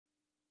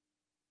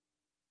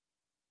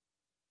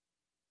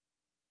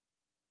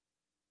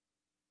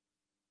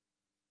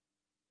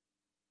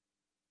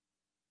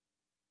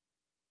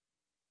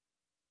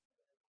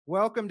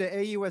Welcome to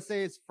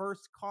AUSA's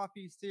first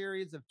coffee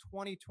series of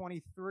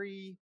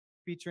 2023,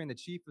 featuring the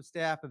Chief of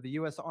Staff of the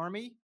U.S.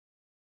 Army.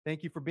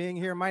 Thank you for being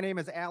here. My name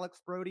is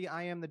Alex Brody.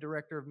 I am the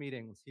Director of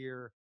Meetings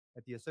here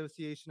at the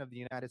Association of the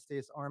United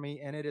States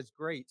Army, and it is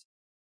great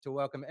to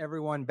welcome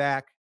everyone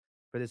back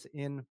for this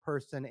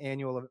in-person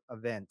annual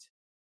event.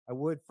 I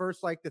would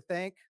first like to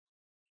thank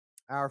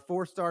our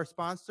four-star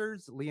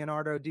sponsors,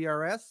 Leonardo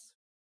DRS,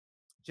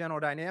 General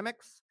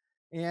Dynamics,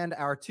 and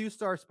our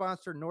two-star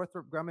sponsor,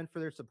 Northrop Grumman, for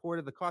their support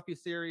of the coffee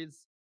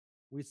series.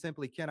 We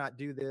simply cannot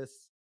do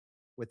this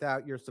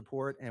without your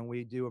support, and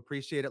we do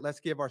appreciate it. Let's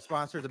give our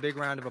sponsors a big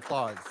round of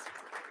applause.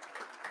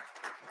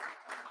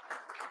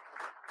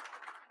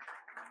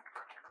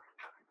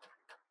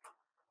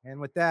 And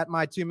with that,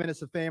 my 2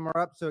 minutes of fame are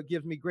up, so it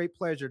gives me great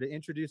pleasure to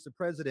introduce the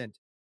President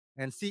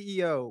and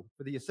CEO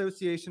for the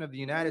Association of the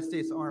United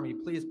States Army.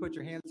 Please put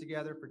your hands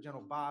together for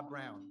General Bob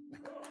Brown.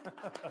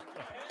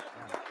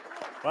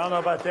 Well, I don't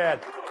know about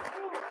that.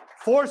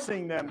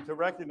 Forcing them to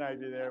recognize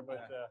you there,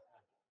 but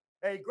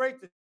hey, great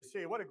to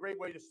see you. What a great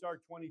way to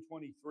start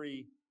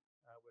 2023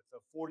 with the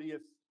 40th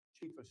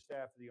Chief of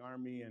Staff of the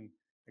Army, and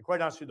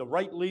quite honestly, the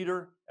right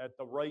leader at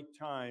the right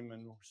time.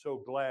 And we're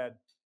so glad,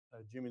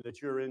 Jimmy,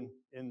 that you're in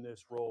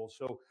this role.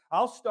 So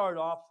I'll start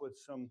off with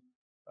some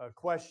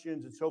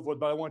questions and so forth,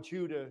 but I want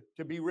you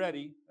to be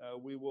ready.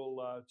 We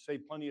will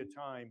save plenty of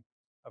time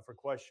for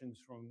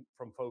questions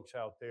from folks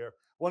out there.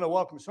 I want to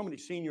welcome so many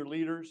senior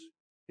leaders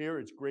here.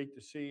 It's great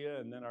to see you.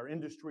 And then our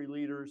industry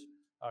leaders,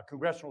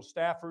 congressional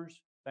staffers,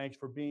 thanks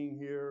for being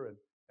here and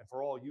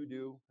for all you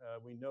do.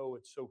 We know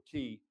it's so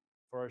key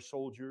for our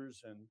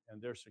soldiers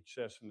and their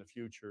success in the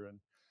future. And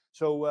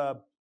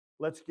so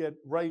let's get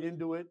right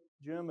into it,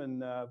 Jim.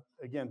 And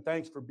again,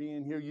 thanks for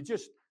being here. You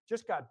just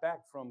got back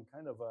from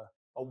kind of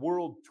a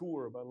world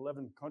tour, about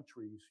 11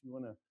 countries. You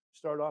want to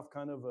start off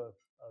kind of a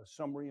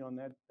summary on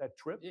that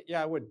trip?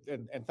 Yeah, I would.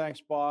 And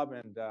thanks, Bob.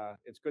 And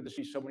it's good to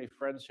see so many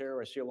friends here.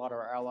 I see a lot of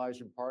our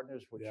allies and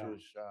partners, which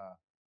is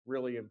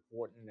really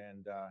important.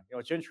 And,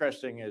 what's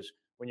interesting is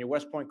when your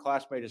West Point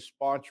classmate is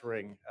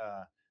sponsoring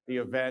the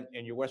event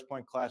and your West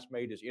Point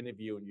classmate is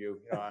interviewing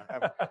you,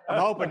 I'm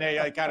hoping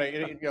they kind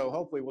of,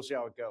 hopefully we'll see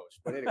how it goes.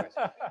 But anyways.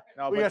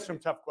 We got some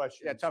tough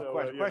questions. Yeah, tough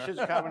questions. Questions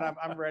are coming.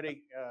 I'm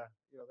ready.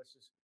 This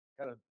is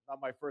kind of not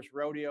my first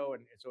rodeo,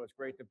 and so it's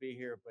great to be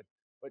here. But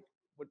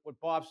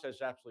what Bob says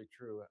is absolutely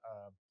true.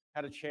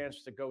 Had a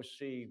chance to go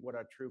see what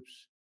our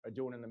troops are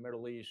doing in the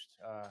Middle East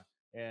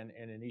and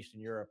in Eastern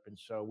Europe, and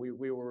so we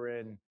were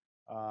in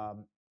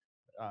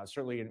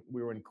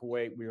we were in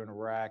Kuwait, we were in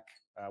Iraq,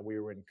 we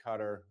were in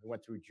Qatar, we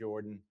went through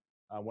Jordan,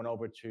 went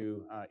over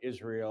to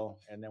Israel,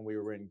 and then we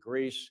were in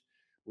Greece,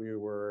 we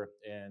were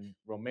in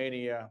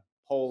Romania,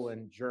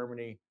 Poland,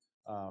 Germany,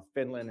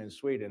 Finland, and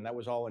Sweden. That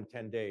was all in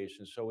 10 days,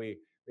 and so we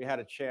had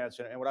a chance.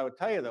 And what I would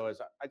tell you though is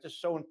I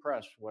just so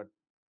impressed what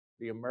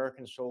the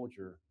American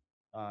soldier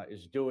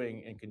is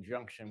doing in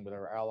conjunction with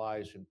our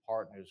allies and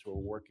partners who are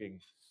working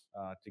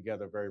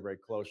together very, very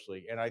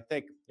closely. And I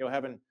think,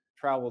 having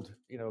traveled,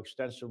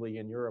 extensively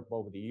in Europe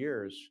over the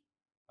years,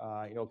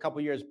 a couple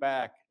of years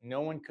back,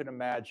 no one could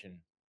imagine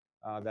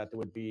that there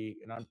would be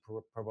an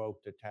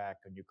unprovoked attack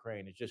on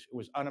Ukraine. It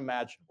was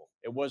unimaginable.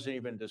 It wasn't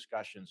even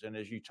discussions. And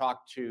as you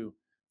talk to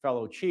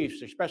fellow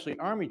chiefs, especially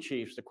Army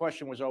chiefs, the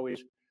question was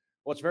always,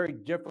 well, it's very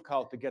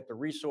difficult to get the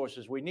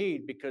resources we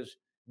need because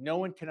no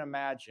one can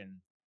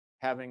imagine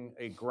having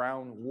a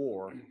ground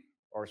war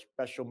or a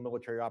special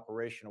military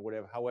operation or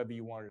whatever, however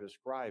you want to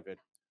describe it,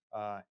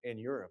 in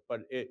Europe.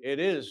 But it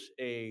is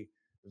a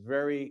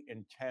very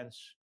intense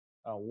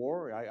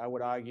war. I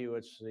would argue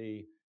it's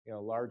the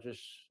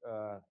largest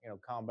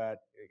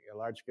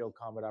large-scale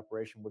combat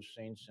operation we've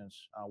seen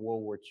since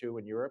World War II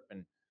in Europe,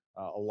 and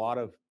a lot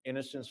of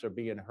innocents are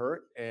being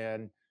hurt.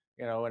 And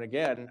and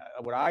again,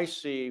 what I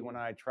see when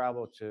I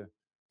travel to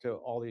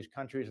all these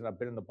countries, and I've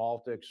been in the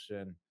Baltics,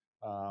 and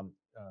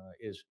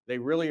is they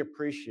really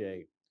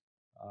appreciate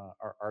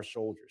our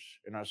soldiers,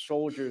 and our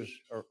soldiers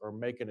are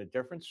making a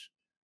difference.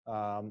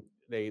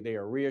 They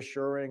are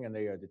reassuring, and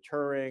they are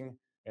deterring,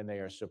 and they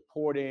are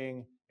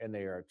supporting, and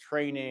they are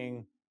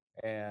training,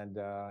 and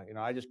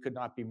I just could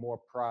not be more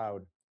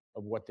proud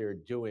of what they're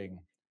doing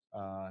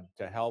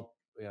to help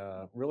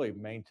really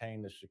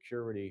maintain the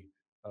security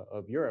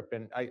of Europe.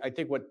 And I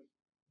think what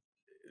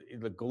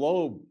the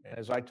globe,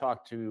 as I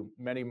talk to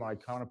many of my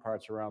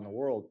counterparts around the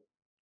world,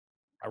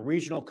 a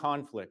regional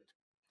conflict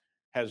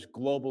has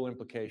global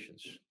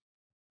implications.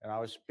 And I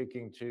was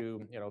speaking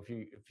to,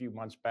 a few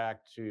months back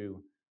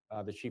to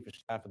the Chief of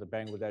Staff of the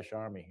Bangladesh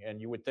Army, and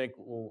you would think,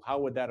 well, how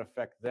would that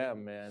affect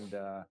them? And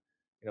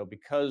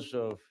because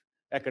of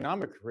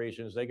economic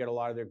reasons, they get a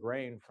lot of their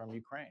grain from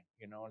Ukraine.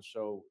 And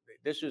so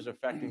this is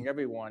affecting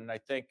everyone. And I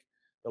think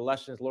the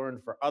lessons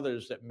learned for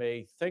others that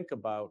may think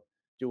about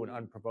doing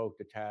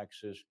unprovoked attacks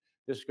is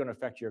this is going to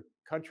affect your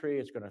country.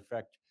 It's going to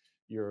affect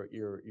your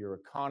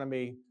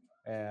economy.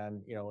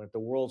 And if the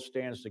world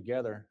stands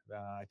together,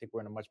 I think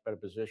we're in a much better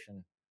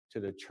position to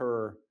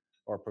deter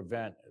or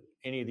prevent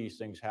any of these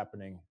things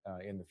happening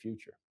in the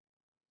future.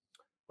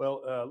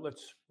 Well,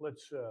 let's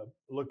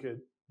look at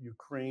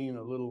Ukraine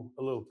a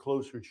little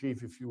closer,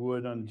 Chief, if you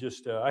would. On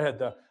just I had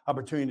the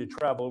opportunity to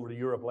travel over to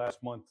Europe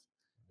last month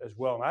as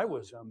well, and I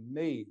was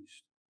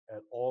amazed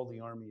at all the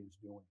Army is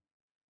doing.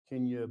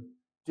 Can you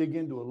dig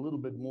into a little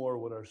bit more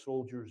what our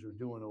soldiers are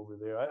doing over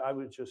there? I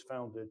was just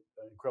found it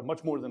incredible,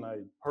 much more than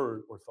I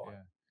heard or thought.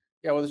 Yeah.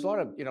 Yeah, well, there's a lot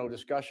of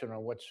discussion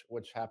on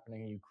what's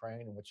happening in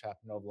Ukraine and what's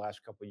happened over the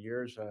last couple of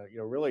years.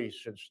 Really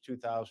since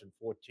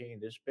 2014,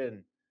 there's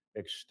been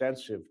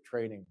extensive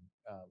training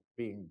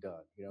being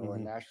done. Our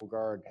Mhm. National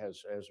Guard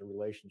has a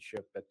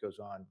relationship that goes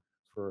on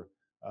for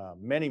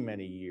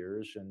many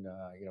years, and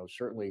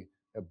certainly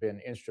have been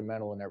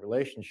instrumental in that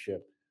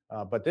relationship.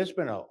 But there's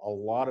been a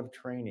lot of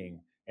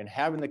training and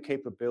having the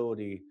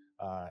capability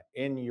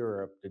in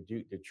Europe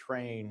to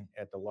train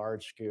at the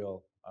large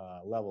scale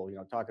level.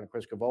 Talking to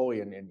Chris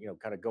Cavoli and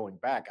kind of going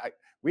back,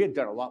 we had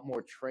done a lot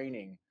more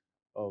training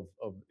of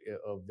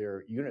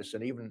their units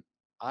than even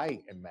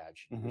I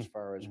imagined as Mhm.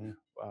 far as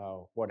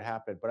Mhm. what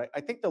happened. But I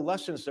think the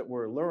lessons that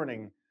we're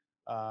learning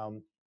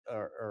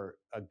are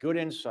good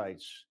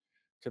insights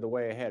to the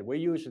way ahead. We're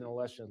using the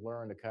lessons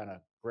learned to kind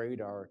of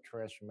grade our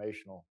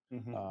transformational,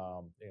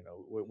 Mhm.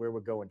 where we're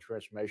going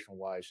transformational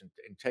wise,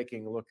 and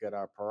taking a look at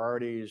our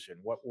priorities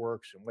and what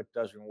works and what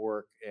doesn't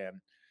work. And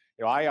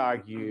I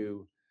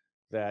argue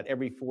that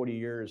every 40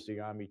 years the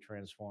Army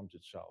transforms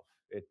itself.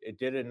 It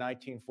did it in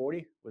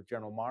 1940 with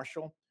General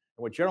Marshall.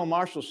 And what General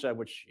Marshall said,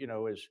 which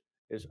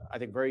is I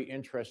think very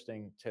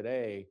interesting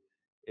today,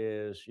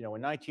 is in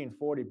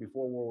 1940,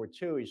 before World War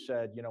II, he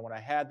said, when I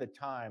had the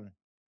time,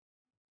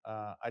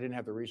 I didn't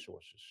have the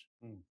resources.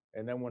 Mm.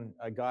 And then when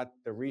I got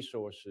the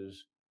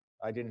resources,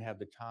 I didn't have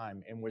the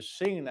time. And we're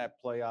seeing that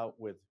play out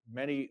with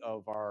many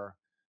of our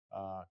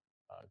uh,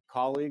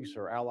 colleagues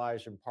or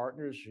allies and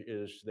partners.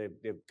 Is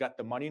they've got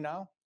the money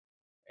now,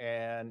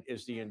 and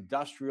is the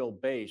industrial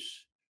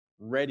base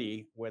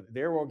ready? With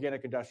their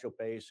organic industrial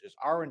base, is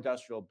our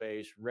industrial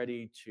base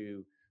ready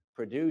to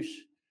produce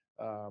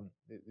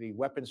the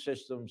weapon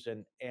systems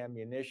and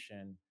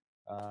ammunition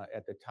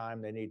at the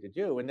time they need to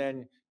do? And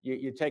then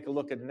you take a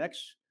look at the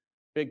next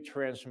big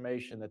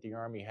transformation that the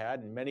Army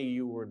had, and many of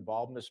you were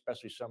involved in this,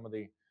 especially some of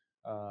the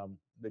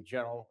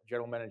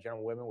gentlemen and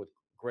gentlewomen with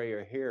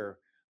grayer hair.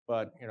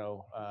 But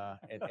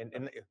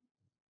and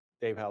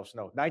Dave House,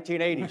 no,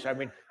 1980s. I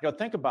mean,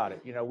 think about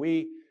it.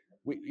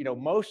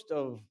 Most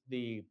of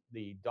the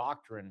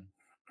doctrine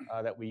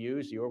that we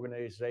use, the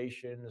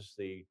organizations,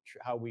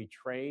 how we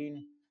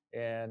train,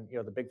 and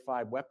the big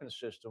five weapon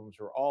systems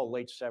are all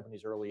late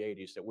 70s, early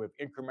 80s that we've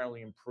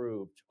incrementally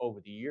improved over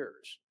the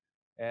years.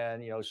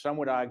 And some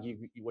would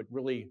argue what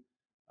really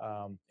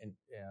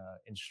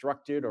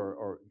instructed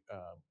or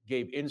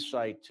gave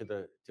insight to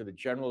the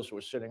generals who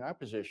were sitting in our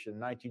position in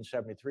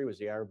 1973 was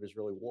the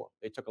Arab-Israeli War.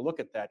 They took a look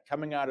at that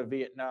coming out of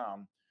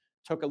Vietnam,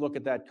 took a look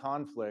at that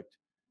conflict,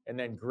 and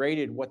then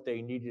graded what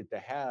they needed to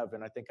have.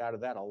 And I think out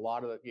of that, a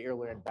lot of the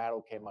air-land battle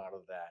came out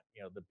of that.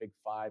 The Big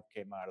Five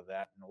came out of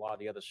that, and a lot of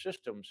the other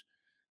systems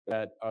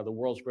that are the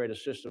world's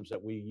greatest systems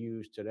that we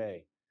use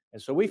today.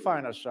 And so we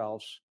find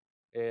ourselves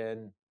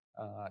in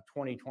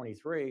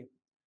 2023,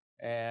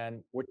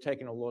 and we're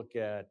taking a look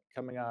at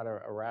coming out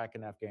of Iraq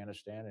and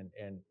Afghanistan,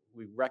 and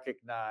we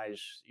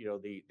recognize,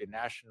 the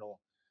national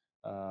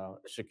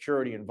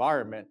security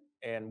environment,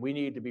 and we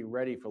need to be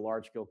ready for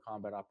large-scale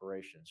combat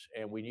operations,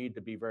 and we need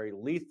to be very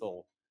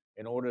lethal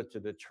in order to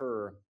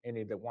deter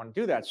any that want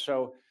to do that.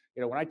 So,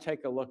 when I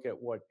take a look at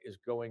what is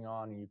going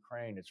on in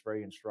Ukraine, it's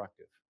very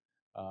instructive.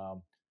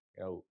 Um,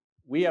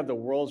 we have the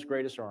world's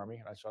greatest army,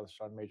 and I saw the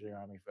Sergeant Major of the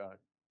Army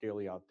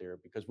daily out there,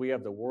 because we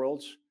have the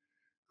world's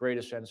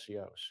greatest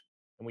NCOs.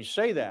 And we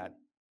say that,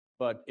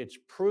 but it's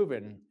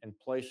proven in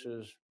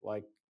places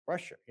like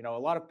Russia. A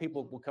lot of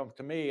people will come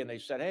to me and they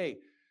said, "Hey,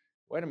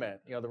 wait a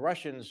minute. The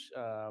Russians,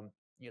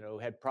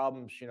 had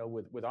problems,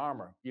 with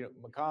armor.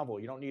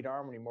 McConville, you don't need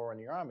armor anymore in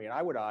the Army." And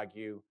I would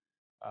argue,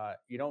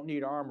 you don't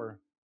need armor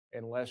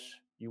unless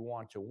you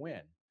want to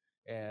win.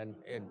 And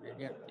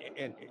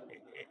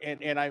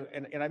and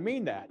and I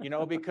mean that,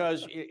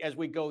 because as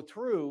we go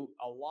through,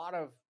 a lot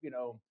of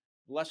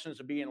lessons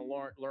are being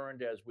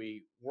learned as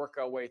we work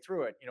our way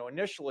through it.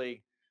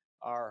 Initially,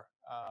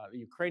 the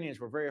Ukrainians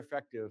were very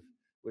effective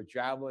with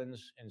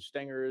javelins and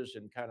stingers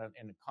and kind of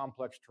in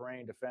complex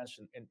terrain defense,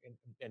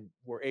 and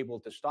were able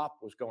to stop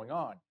what was going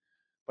on.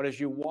 But as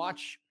you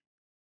watch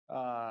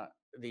uh,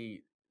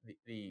 the,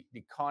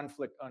 the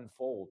conflict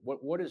unfold,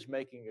 what is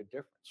making a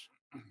difference?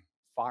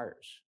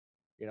 Fires,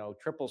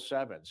 triple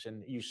sevens,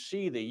 and you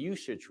see the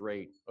usage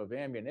rate of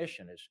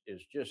ammunition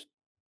is just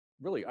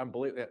really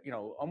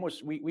unbelievable.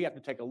 Almost we have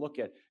to take a look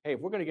at, hey, if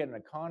we're going to get in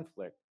a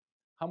conflict,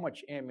 how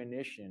much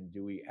ammunition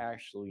do we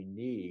actually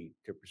need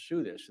to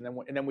pursue this?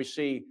 And then we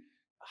see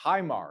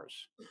HIMARS,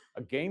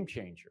 a game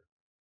changer.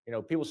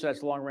 People say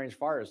it's long range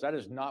fires. That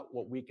is not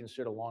what we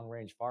consider long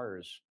range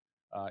fires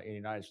in the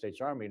United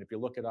States Army. And if you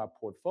look at our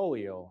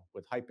portfolio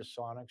with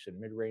hypersonics and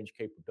mid range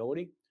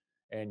capability,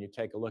 and you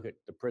take a look at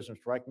the Prism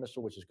Strike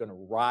Missile, which is going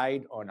to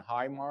ride on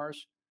HIMARS,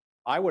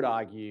 I would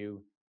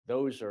argue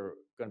those are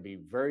going to be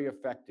very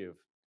effective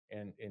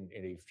in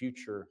a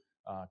future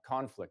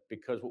conflict,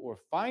 because what we're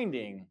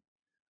finding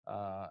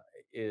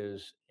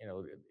is,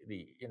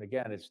 and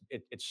again,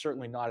 it's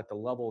certainly not at the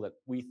level that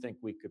we think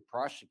we could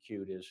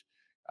prosecute.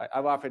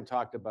 I've often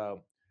talked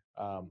about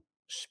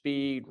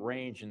speed,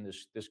 range, and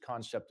this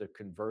concept of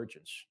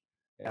convergence.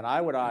 And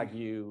I would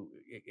argue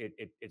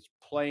it's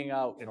playing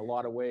out in a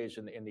lot of ways,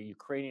 and the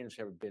Ukrainians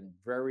have been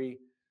very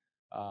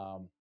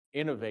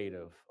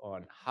innovative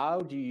on how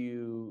do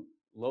you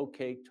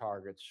locate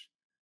targets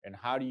and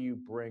how do you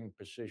bring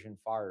precision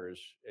fires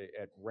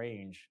at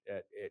range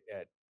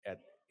at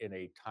in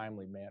a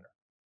timely manner.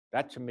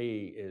 That to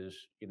me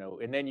is,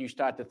 and then you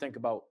start to think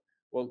about,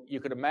 well, you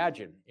could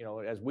imagine,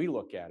 as we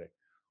look at it,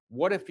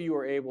 what if you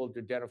were able to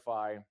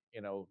identify,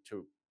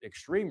 to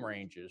extreme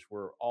ranges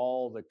where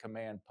all the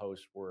command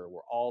posts were,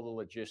 where all the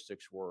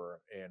logistics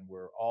were, and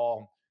where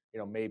all,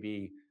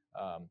 maybe,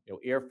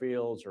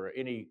 airfields or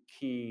any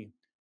key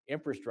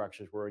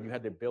infrastructures where you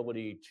had the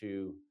ability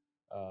to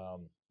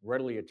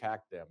readily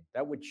attack them.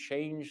 That would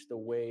change the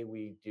way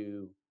we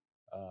do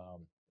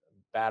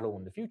battle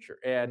in the future.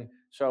 And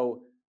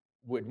so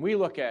when we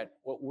look at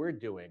what we're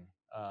doing,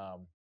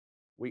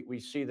 we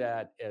see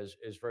that as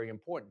very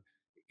important.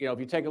 If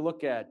you take a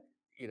look at,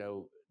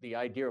 the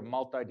idea of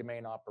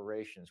multi-domain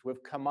operations,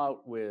 we've come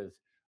out with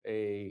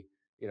a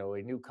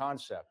new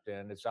concept,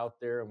 and it's out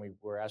there, and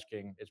we're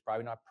asking, it's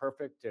probably not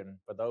perfect. And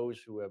for those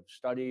who have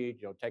studied,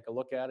 take a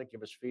look at it,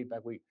 give us feedback.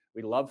 We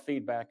love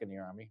feedback in the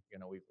Army.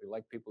 We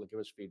like people to give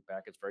us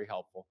feedback. It's very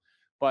helpful.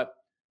 But,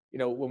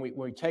 when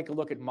we take a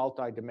look at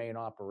multi-domain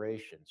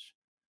operations,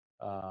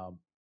 um,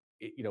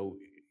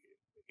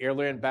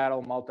 airland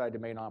battle,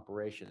 multi-domain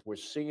operations, we're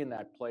seeing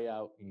that play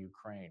out in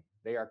Ukraine.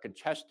 They are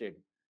contested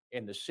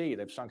in the sea.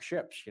 They've sunk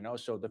ships,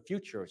 so the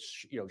future,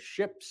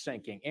 ship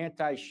sinking,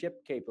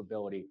 anti-ship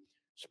capability,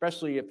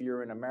 especially if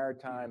you're in a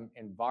maritime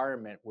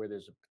environment where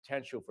there's a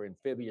potential for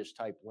amphibious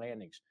type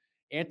landings.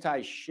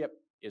 Anti-ship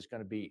is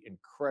going to be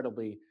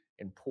incredibly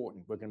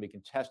important. We're going to be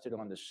contested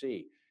on the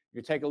sea.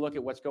 You take a look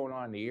at what's going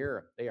on in the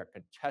air. They are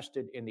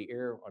contested in the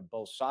air on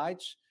both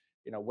sides.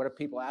 What are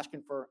people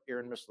asking for? Air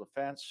and missile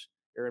defense,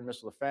 air and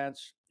missile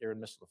defense, air and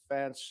missile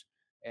defense.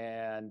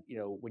 And,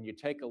 when you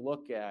take a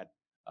look at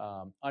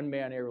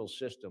unmanned aerial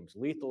systems,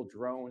 lethal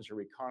drones or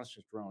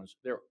reconnaissance drones,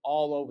 they're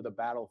all over the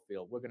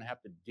battlefield. We're going to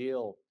have to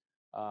deal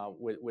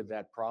with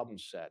that problem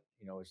set,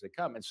 as they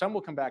come. And some will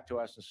come back to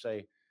us and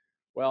say,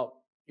 well,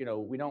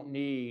 we don't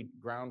need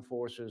ground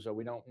forces, or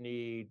we don't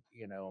need,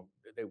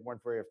 they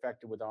weren't very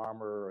effective with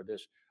armor or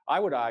this. I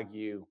would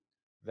argue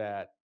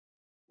that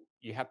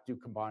you have to do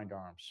combined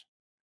arms.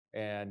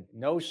 And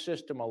no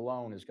system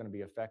alone is going to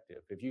be effective.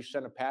 If you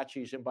send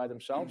Apaches in by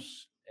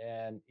themselves,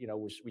 and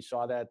we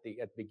saw that at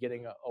the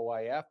beginning of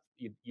OIF,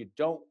 you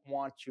don't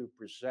want to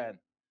present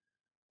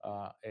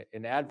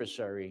an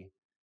adversary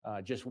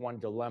just one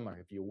dilemma,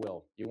 if you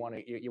will. You want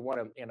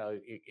to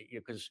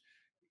because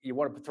you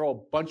want to throw a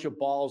bunch of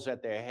balls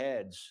at their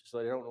heads so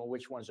they don't know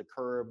which one's a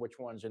curve, which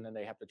one's, and then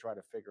they have to try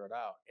to figure it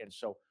out. And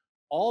so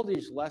all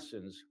these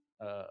lessons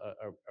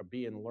are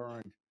being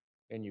learned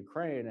in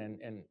Ukraine,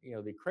 and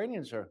the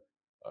Ukrainians are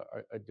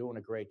doing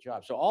a great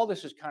job. So all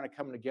this is kind of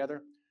coming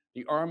together.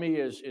 The Army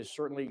is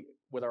certainly,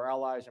 with our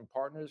allies and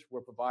partners,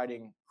 we're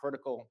providing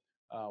critical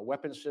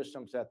weapon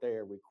systems that they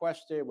are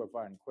requested. We're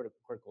providing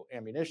critical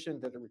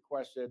ammunition that are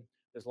requested.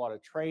 There's a lot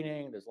of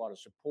training. There's a lot of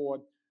support.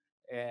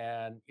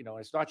 And,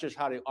 it's not just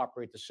how to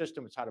operate the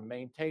system, it's how to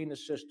maintain the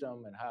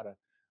system and how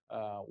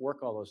to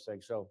work all those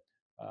things. So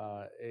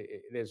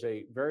there's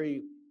a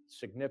very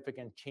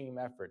significant team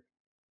effort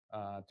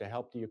to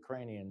help the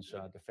Ukrainians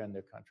defend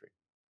their country.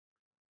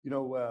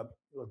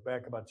 Look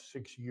back about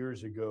 6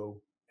 years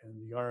ago, and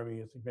the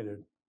Army, I think, made a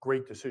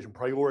great decision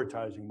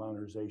prioritizing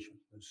modernization.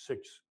 There's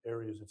 6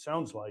 areas. It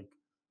sounds like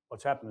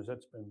what's happened is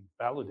that's been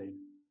validated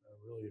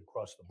really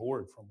across the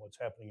board from what's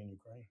happening in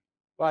Ukraine.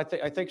 Well,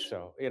 I think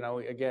so.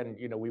 Again,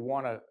 we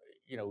want to,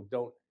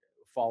 don't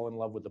fall in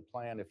love with the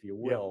plan, if you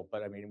will. Yeah.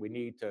 But I mean, we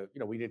need to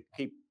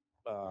keep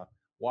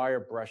wire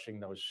brushing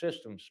those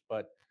systems.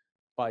 But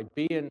by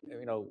being,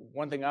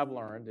 one thing I've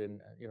learned, and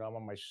I'm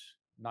on my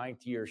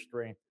 9th year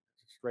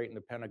straight in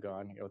the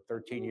Pentagon,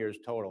 13 years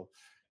total.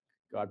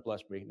 God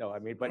bless me. No, I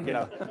mean, but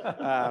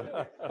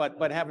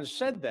but having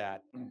said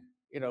that,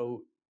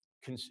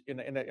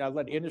 and I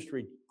let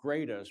industry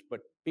grade us,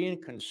 but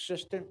being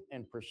consistent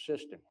and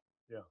persistent.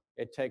 Yeah,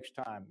 it takes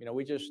time.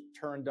 We just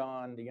turned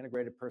on the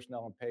integrated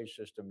personnel and pay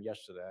system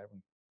yesterday.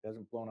 It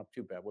hasn't blown up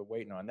too bad. We're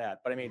waiting on that.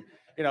 But I mean,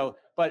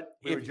 but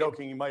we were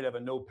joking you might have a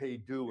no pay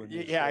due.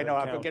 Yeah, I know.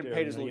 I'm getting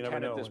paid as a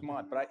lieutenant this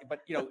month. But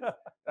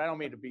I don't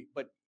mean to be.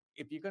 But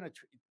if you're going to,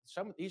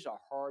 some of these are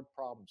hard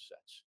problem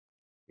sets.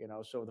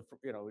 So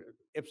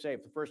if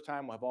the first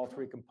time we'll have all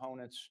 3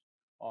 components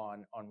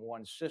on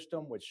one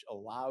system, which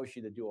allows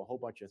you to do a whole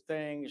bunch of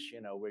things.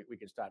 We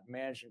can start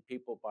managing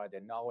people by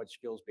their knowledge,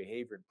 skills,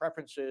 behavior, and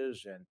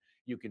preferences. And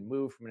you can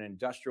move from an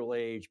industrial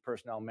age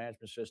personnel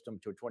management system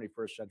to a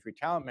 21st century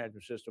talent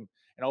management system.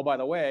 And oh, by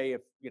the way,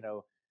 if,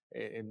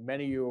 and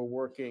many of you are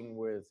working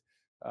with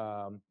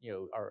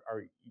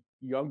our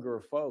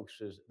younger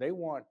folks is they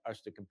want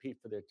us to compete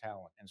for their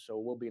talent, and so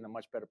we'll be in a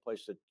much better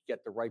place to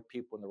get the right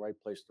people in the right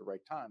place at the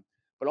right time.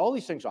 But all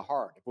these things are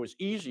hard. If it was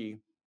easy,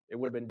 it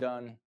would have been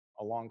done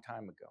a long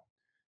time ago.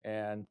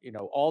 And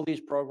all these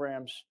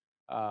programs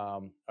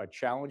are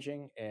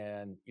challenging,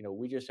 and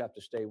we just have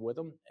to stay with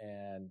them.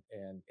 And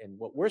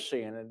what we're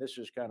seeing, and this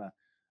is kind of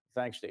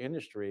thanks to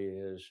industry,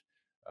 is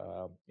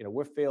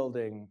we're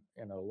fielding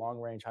long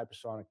range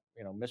hypersonic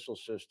missile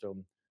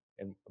system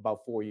in about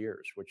 4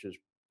 years, which is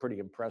pretty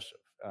impressive.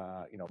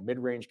 Mid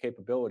range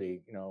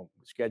capability,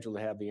 scheduled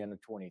to have the end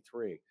of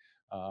 23.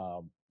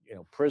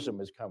 Prism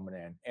is coming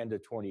in end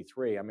of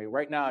 23. I mean,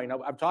 right now,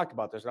 I've talked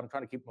about this, and I'm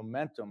trying to keep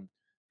momentum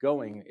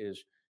going.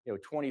 Is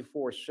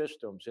 24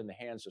 systems in the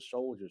hands of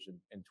soldiers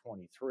in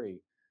 23,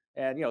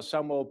 and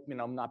some will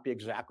not be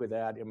exactly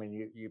that. I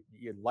mean,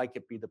 you'd like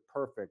it be the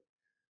perfect,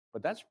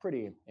 but that's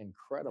pretty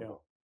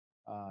incredible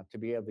to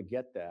be able to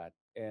get that.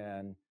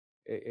 And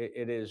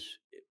it is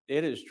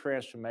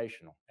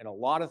transformational, and a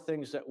lot of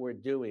things that we're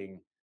doing,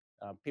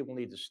 people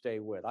need to stay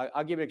with.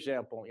 I'll give you an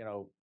example.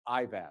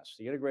 IVAS,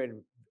 the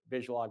Integrated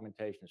Visual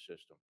Augmentation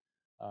System.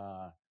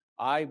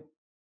 I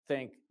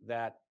think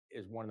that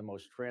is one of the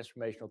most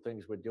transformational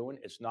things we're doing.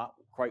 It's not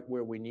quite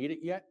where we need it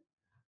yet,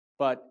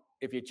 but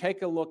if you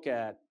take a look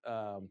at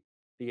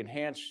the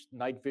enhanced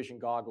night vision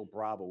goggle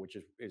Bravo, which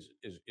is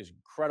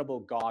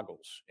incredible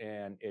goggles,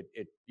 and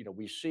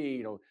we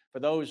see for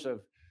those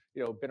of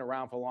been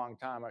around for a long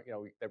time,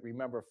 that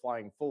remember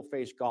flying full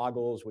face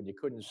goggles when you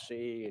couldn't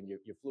see, and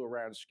you flew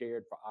around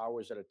scared for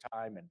hours at a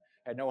time and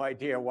had no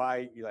idea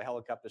why the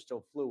helicopter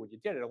still flew when you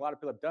did it. A lot of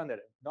people have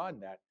done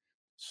that.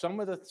 Some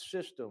of the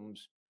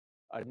systems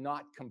are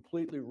not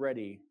completely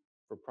ready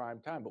for prime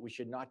time, but we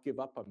should not give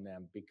up on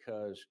them,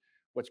 because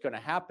what's going to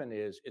happen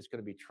is it's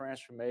going to be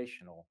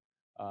transformational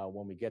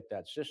when we get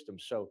that system.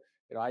 So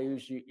I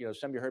usually,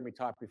 some of you heard me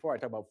talk before. I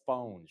talk about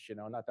phones.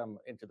 Not that I'm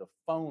into the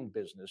phone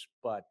business,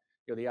 but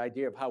the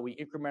idea of how we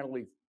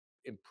incrementally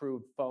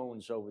improved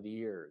phones over the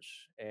years.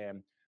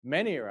 And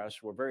many of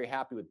us were very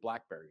happy with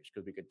BlackBerries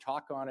because we could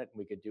talk on it and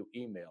we could do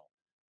email.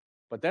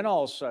 But then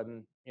all of a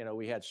sudden,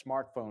 we had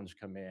smartphones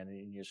come in,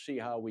 and you see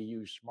how we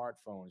use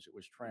smartphones. It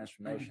was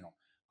transformational.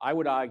 I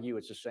would argue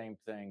it's the same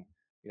thing.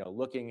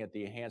 Looking at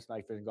the enhanced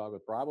night vision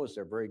goggles Bravos,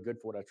 they're very good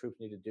for what our troops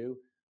need to do.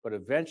 But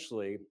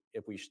eventually,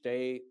 if we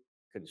stay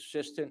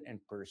consistent and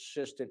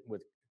persistent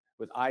with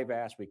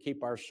IVAS, we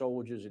keep our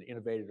soldiers and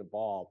innovative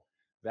evolve,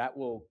 that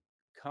will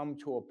come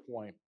to a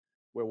point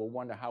where we'll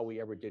wonder how we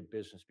ever did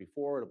business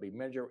before. It'll be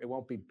it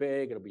won't be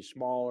big, it'll be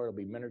smaller, it'll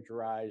be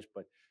miniaturized,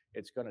 but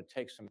it's going to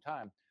take some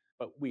time.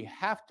 But we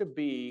have to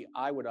be,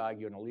 I would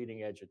argue, on the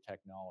leading edge of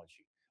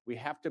technology. We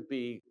have to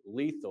be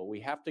lethal. We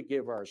have to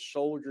give our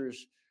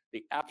soldiers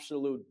the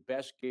absolute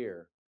best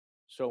gear,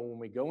 so when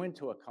we go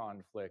into a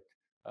conflict,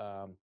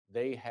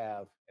 they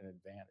have an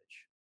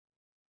advantage.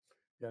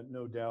 Yeah,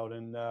 no doubt.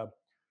 And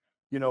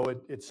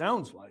it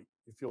sounds like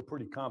you feel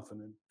pretty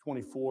confident.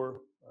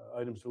 24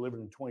 items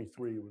delivered in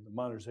 23 with the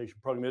modernization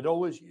program. You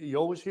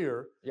always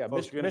hear. Yeah,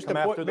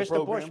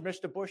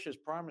 Mr. Bush has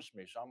promised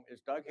me. So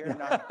is Doug here?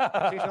 No,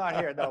 he's not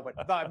here. No,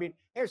 but I mean,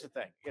 here's the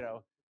thing.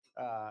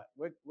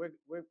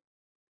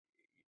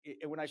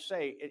 When I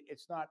say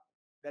it's not,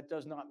 that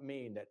does not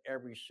mean that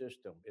every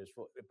system is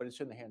full, but it's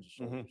in the hands of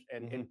soldiers.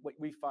 And what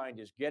we find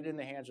is get in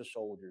the hands of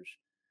soldiers.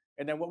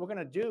 And then what we're going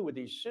to do with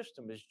these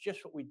systems is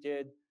just what we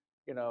did,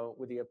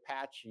 with the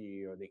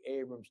Apache or the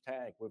Abrams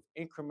tank. We've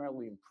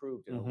incrementally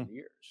improved it over the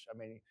years. I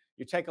mean,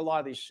 you take a lot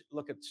of these,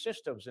 look at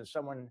systems, and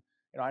someone,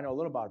 I know a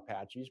little about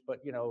Apaches,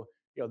 but the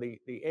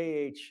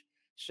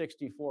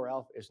AH-64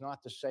 Alpha is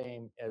not the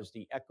same as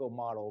the Echo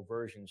model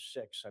version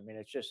 6. I mean,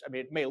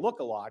 it may look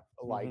a lot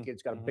alike.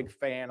 It's got a big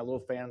fan, a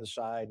little fan on the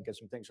side, and get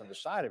some things on the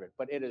side of it,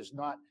 but it is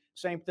not.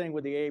 Same thing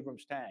with the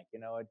Abrams tank.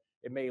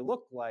 It may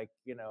look like,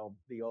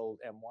 the old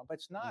M1, but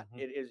it's not.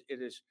 It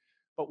is.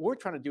 What we're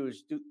trying to do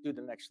is do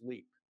the next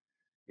leap.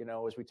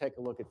 As we take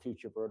a look at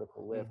future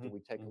vertical lift, and we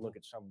take a look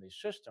at some of these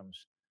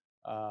systems,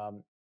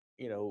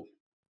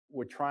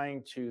 we're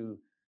trying to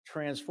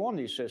transform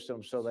these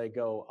systems so they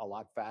go a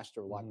lot faster,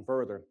 a lot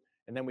further,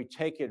 and then we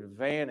take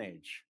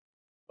advantage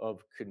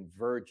of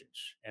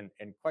convergence. And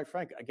quite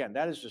frankly, again,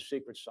 that is the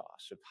secret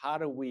sauce of how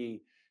do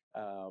we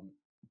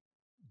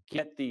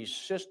get these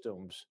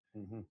systems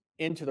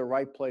into the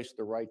right place at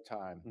the right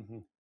time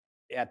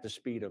at the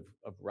speed of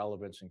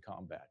relevance in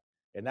combat.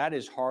 And that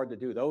is hard to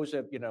do. Those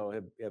have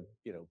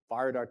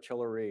fired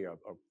artillery or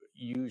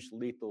used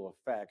lethal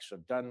effects,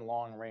 have done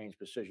long range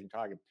precision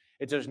target.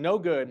 It does no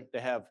good to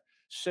have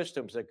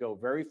systems that go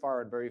very far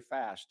and very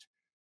fast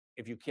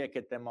if you can't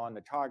get them on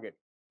the target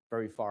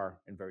very far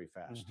and very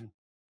fast.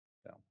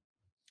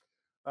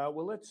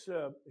 Well, let's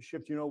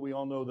shift. We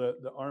all know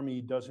that the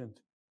Army doesn't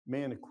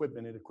man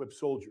equipment, it equips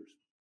soldiers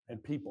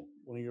and people,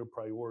 one of your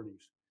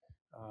priorities.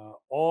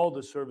 All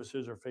the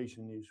services are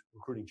facing these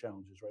recruiting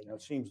challenges right now.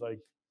 It seems like,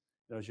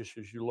 just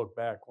as you look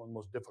back, one of the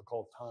most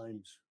difficult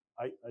times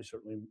I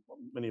certainly,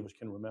 many of us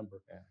can remember.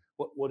 Yeah.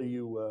 What are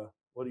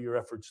your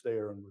efforts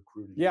there in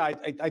recruiting? Yeah,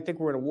 I think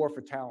we're in a war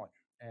for talent.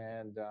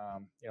 and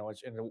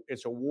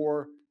it's a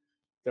war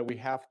that we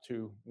have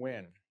to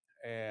win,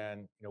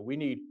 and we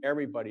need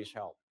everybody's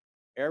help,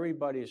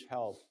 everybody's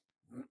help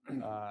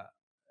uh,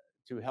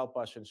 to help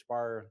us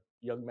inspire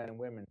young men and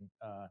women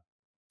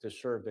to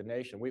serve the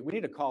nation. We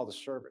need to call the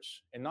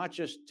service, and not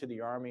just to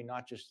the Army,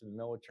 not just to the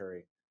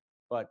military,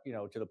 but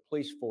to the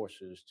police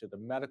forces, to the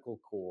medical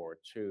corps,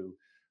 to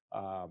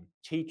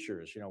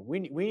teachers. We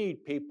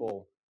need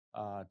people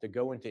to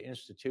go into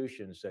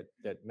institutions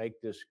that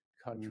make this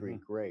country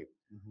great,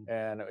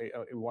 and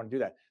we want to do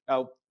that.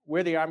 Now,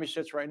 where the Army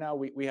sits right now,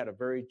 we had a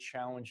very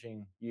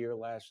challenging year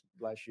last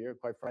year.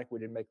 Quite frankly, we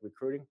didn't make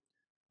recruiting.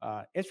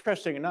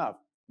 Interesting enough,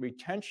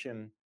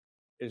 retention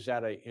is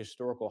at a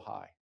historical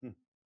high.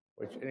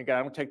 Which, and again,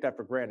 I don't take that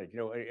for granted.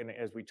 And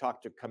as we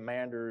talk to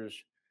commanders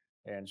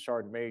and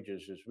sergeant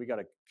majors, is we got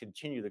to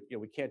continue to,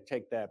 we can't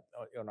take that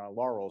on our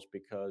laurels,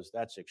 because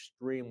that's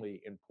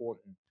extremely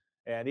important.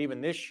 And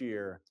even this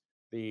year,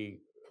 the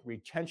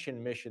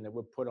retention mission that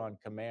we put on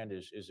command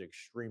is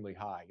extremely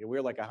high. We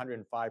were like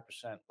 105%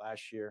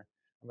 last year.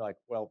 I'm like,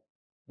 well,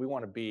 we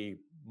want to be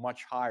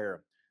much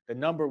higher. The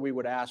number we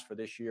would ask for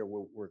this year,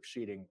 we're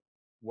exceeding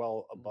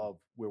well above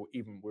where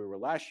we were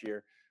last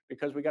year,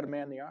 because we got to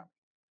man the Army.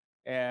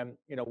 And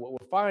what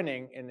we're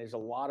finding, and there's a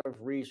lot of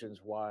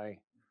reasons why,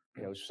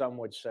 some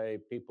would say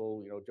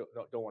people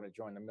don't want to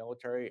join the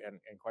military, and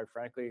quite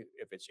frankly,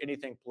 if it's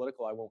anything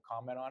political, I won't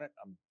comment on it.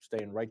 I'm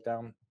staying right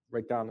down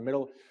the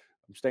middle.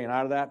 I'm staying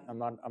out of that. I'm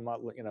not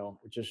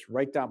just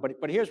right down.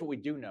 But here's what we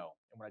do know,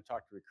 and when I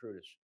talk to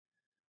recruiters,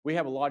 we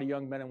have a lot of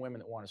young men and women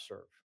that want to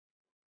serve,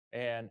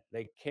 and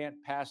they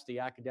can't pass the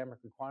academic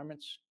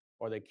requirements,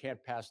 or they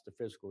can't pass the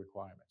physical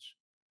requirements.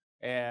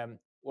 And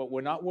what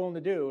we're not willing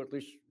to do, at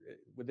least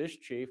with this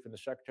chief and the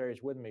secretary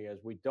is with me, is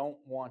we don't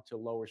want to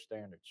lower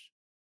standards.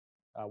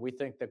 We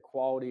think that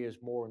quality is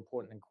more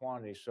important than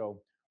quantity.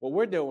 So what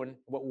we're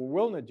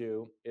willing to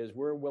do, is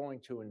we're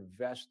willing to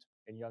invest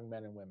in young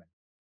men and women.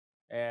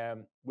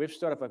 And we've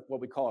started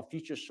what we call a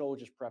Future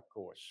Soldiers Prep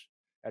course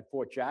at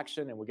Fort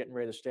Jackson, and we're getting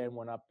ready to stand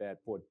one up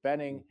at Fort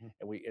Benning.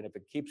 And if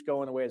it keeps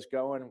going the way it's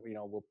going,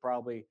 we'll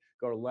probably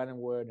go to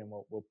Leninwood, and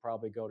we'll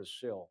probably go to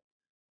SIL.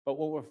 But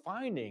what we're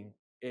finding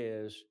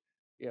is,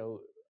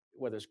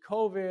 whether it's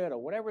COVID or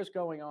whatever is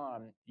going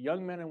on,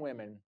 young men and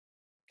women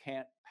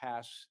can't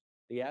pass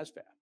the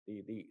ASVAB,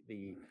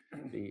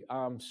 the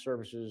Armed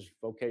Services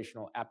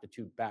Vocational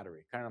Aptitude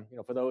Battery. Kind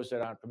of, for those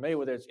that aren't familiar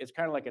with it, it's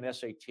kind of like an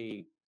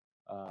SAT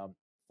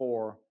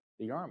for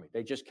the Army.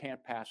 They just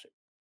can't pass it.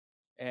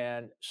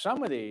 And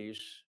some of these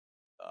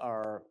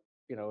are,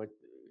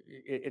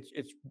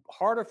 it's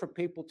harder for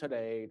people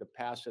today to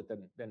pass it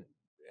than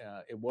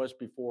it was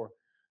before.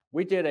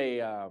 We did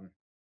a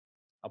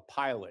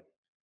pilot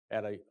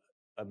at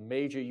a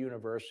major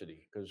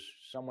university, because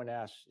someone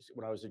asked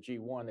when I was at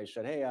G1, they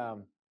said, hey,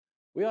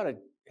 we ought to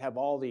have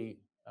all the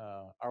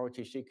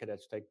ROTC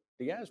cadets take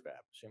the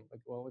ASVAB. So I'm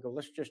like, well, we go,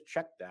 let's just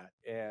check that.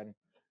 And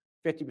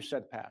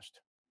 50%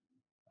 passed.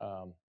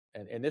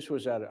 And this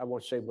was at, I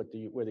won't say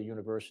where the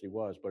university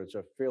was, but it's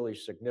a fairly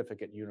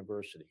significant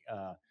university.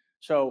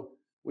 So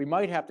we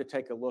might have to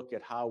take a look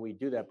at how we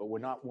do that, but we're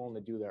not willing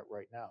to do that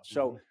right now.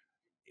 So,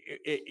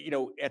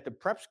 at the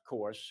preps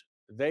course,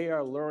 they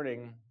are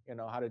learning,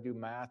 how to do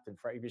math. And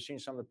if you've seen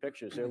some of the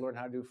pictures, they learn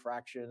how to do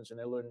fractions, and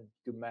they learn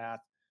to do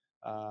math.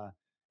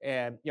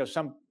 And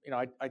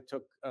I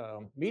took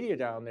media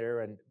down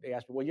there, and they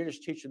asked me, well, you're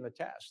just teaching the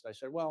test. I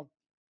said, well,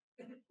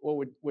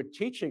 we're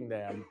teaching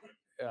them.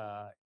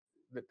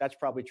 That's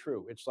probably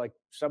true. It's like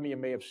some of you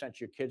may have sent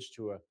your kids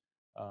to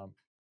a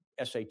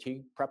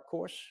SAT prep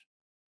course.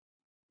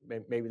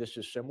 Maybe this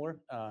is similar.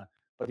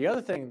 But the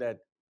other thing that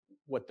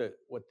what the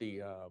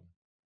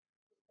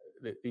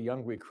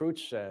young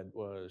recruits said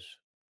was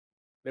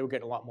they were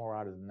getting a lot more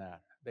out of than that.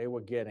 They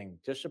were getting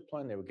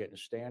discipline. They were getting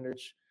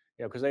standards.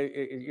 Because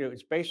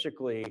it's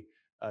basically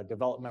a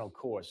developmental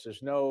course.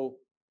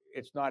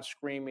 It's not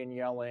screaming,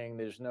 yelling.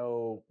 There's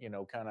no,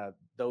 kind of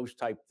those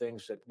type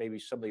things that maybe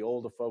some of the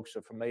older folks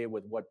are familiar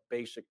with. What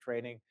basic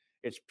training?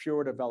 It's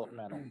pure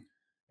developmental.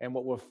 And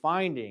what we're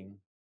finding,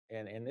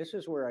 and this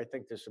is where I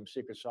think there's some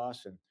secret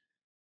sauce, and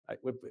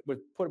we've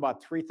put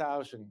about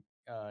 3,000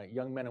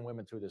 young men and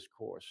women through this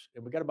course,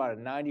 and we got about a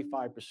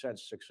 95%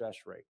 success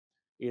rate.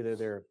 Either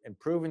they're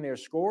improving their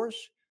scores,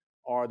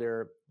 or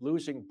they're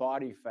losing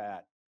body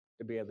fat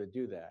to be able to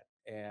do that.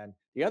 And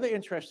the other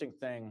interesting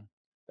thing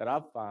that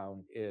I've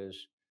found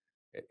is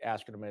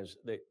asking them is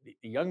the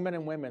young men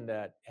and women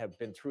that have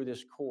been through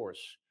this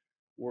course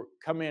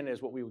come in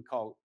as what we would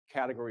call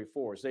category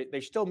 4s. They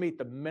still meet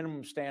the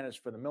minimum standards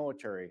for the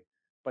military,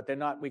 but they're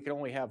not. We can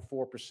only have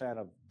 4%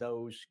 of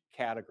those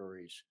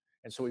categories,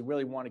 and so we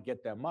really want to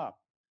get them up.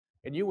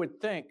 And you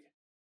would think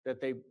that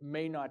they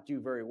may not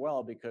do very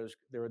well because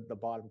they're in the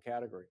bottom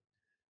category.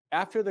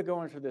 After they're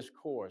going through this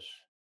course,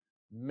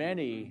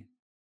 many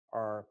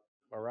are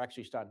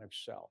actually starting to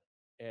excel.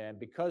 And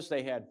because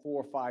they had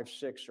 4, 5,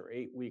 6, or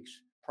 8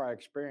 weeks prior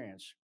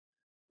experience,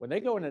 when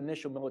they go into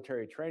initial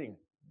military training,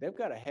 they've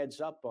got a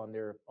heads up on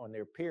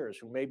their peers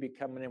who may be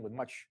coming in with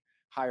much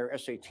higher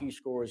SAT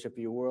scores, if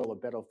you will, or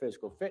better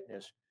physical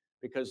fitness,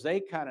 because they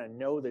kind of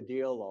know the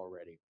deal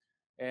already.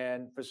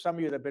 And for some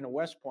of you that have been to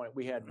West Point,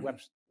 we had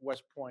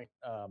West Point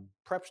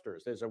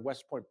prepsters. There's a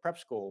West Point prep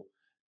school,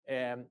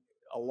 and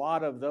a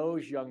lot of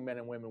those young men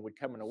and women would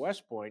come into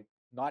West Point,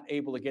 not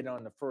able to get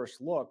on the first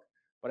look,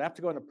 but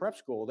after going to prep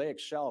school, they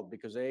excelled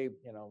because they,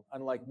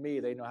 unlike me,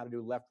 they know how to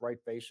do left, right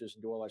faces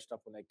and do all that stuff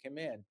when they come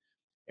in.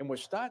 And we're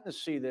starting to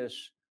see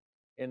this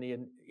in the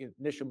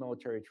initial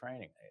military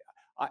training.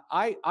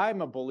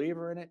 I'm a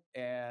believer in it,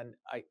 and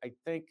I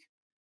think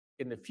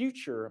in the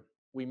future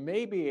we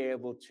may be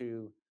able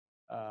to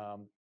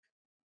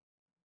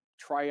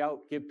try out,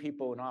 give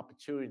people an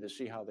opportunity to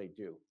see how they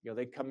do.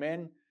 They come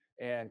in,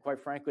 and quite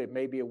frankly, it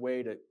may be a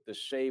way to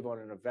save on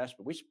an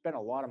investment. We spend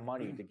a lot of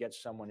money to get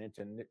someone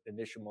into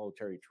initial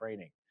military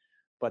training,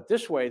 but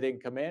this way they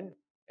can come in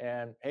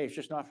and, hey, it's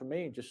just not for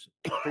me. Just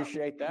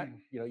appreciate that.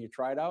 You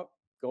try it out,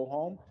 go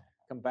home,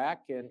 come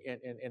back, and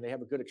they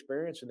have a good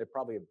experience, and they're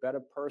probably a better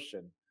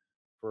person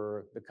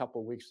for the couple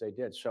of weeks they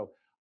did. So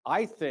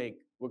I think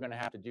we're going to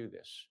have to do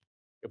this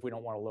if we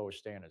don't want to lower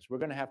standards. We're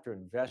going to have to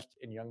invest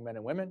in young men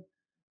and women.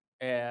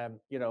 And,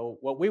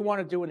 what we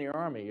want to do in the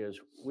Army is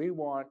we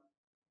want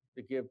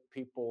to give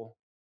people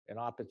an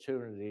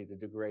opportunity to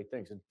do great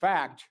things. In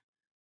fact,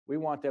 we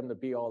want them to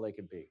be all they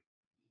can be.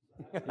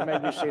 You may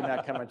be seeing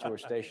that coming to our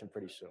station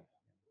pretty soon.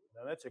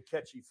 Now, that's a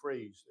catchy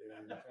phrase.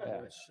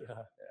 Yeah. It's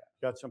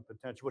got some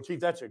potential. Well, Chief,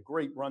 that's a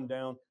great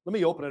rundown. Let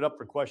me open it up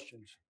for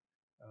questions.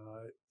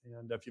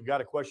 And if you've got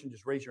a question,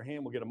 just raise your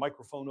hand. We'll get a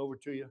microphone over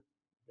to you.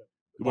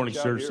 Good morning,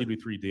 sir.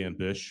 CB3 Dan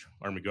Bish,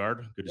 Army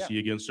Guard. Good to see you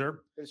again,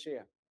 sir. Good to see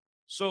you.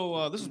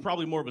 So this is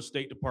probably more of a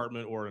State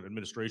Department or an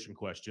administration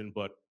question,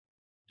 but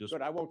just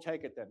Good. I won't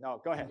take it then.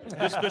 No, go ahead.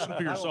 just fishing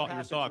for your I will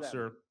pass it to thoughts,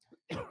 them.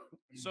 sir.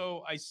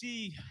 So I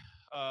see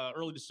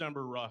early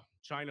December,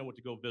 China went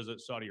to go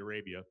visit Saudi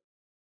Arabia,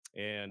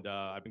 and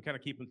I've been kind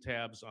of keeping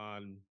tabs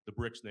on the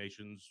BRICS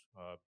nations,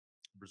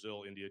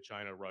 Brazil, India,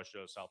 China,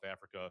 Russia, South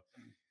Africa,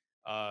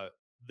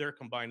 their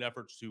combined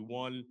efforts to,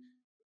 one,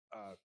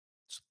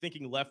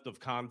 thinking left of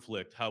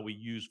conflict, how we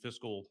use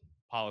fiscal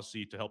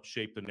policy to help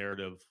shape the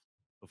narrative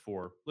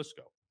before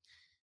Lisco,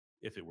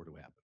 if it were to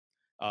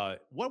happen.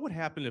 What would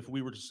happen if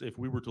we were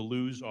to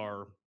lose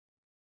our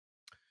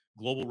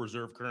global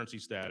reserve currency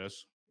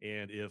status,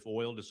 and if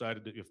oil was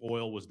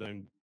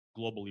then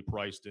globally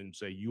priced in,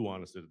 say, yuan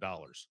instead of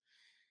dollars?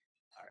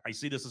 I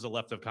see this as a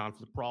left of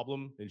conflict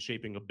problem in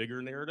shaping a bigger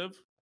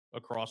narrative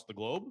across the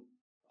globe.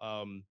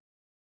 I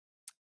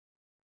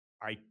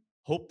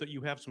hope that you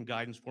have some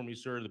guidance for me,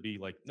 sir, to be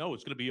like, no,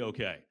 it's going to be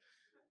okay.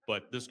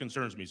 But this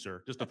concerns me,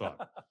 sir. Just a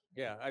thought.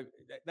 Yeah,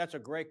 that's a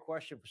great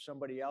question for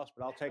somebody else,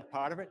 but I'll take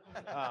part of it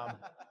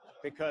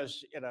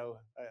because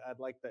I'd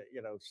like to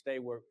stay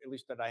where at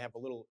least that I have a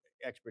little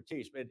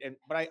expertise.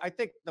 But I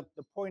think the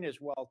point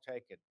is well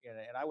taken,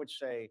 and I would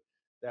say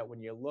that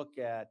when you look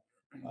at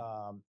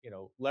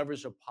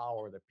levers of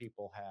power that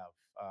people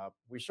have,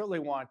 we certainly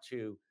want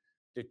to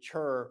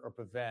deter or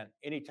prevent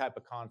any type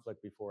of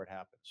conflict before it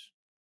happens.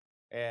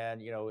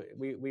 And,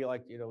 we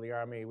like, the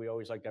Army, we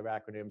always like to have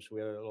acronyms. We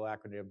have a little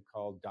acronym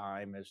called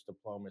DIME. It's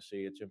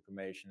diplomacy, it's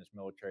information, it's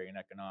military and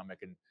economic.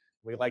 And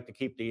we like to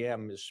keep the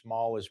M as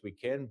small as we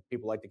can.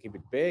 People like to keep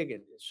it big.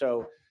 And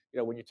so,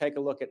 when you take a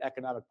look at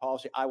economic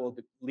policy, I will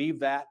leave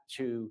that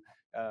to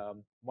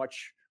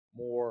much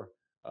more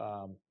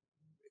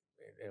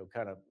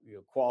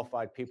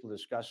qualified people to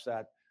discuss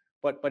that.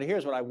 But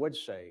here's what I would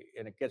say,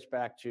 and it gets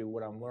back to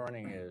what I'm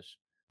learning is,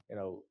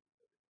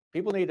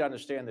 people need to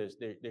understand this.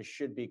 There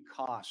should be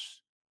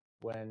costs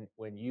when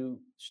you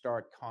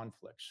start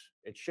conflicts.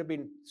 It should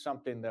be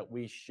something that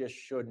we just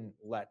shouldn't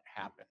let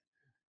happen.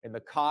 And the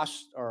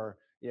costs are,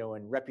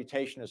 in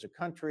reputation as a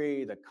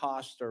country. The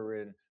costs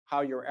are in how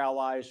your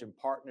allies and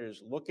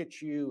partners look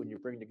at you and you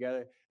bring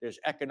together. There's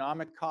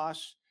economic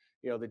costs.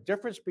 The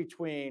difference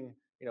between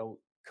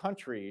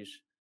countries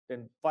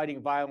than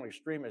fighting violent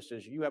extremists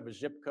is you have a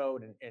zip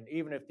code, and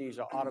even if these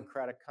are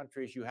autocratic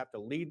countries, you have to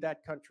lead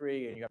that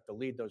country and you have to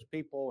lead those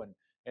people.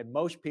 And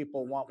most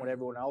people want what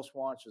everyone else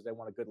wants, is they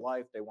want a good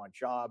life, they want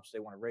jobs, they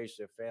want to raise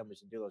their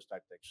families and do those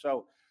type of things.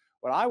 So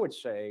what I would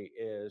say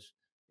is,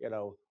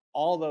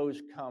 all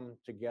those come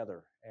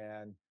together,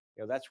 and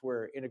that's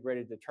where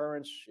integrated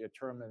deterrence, a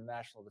term in the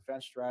national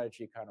defense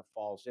strategy, kind of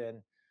falls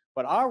in.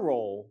 But our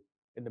role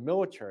in the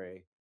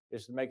military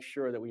is to make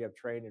sure that we have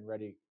trained and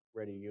ready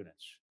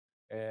units.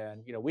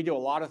 And, we do a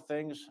lot of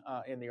things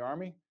in the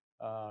Army,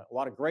 a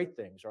lot of great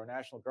things. Our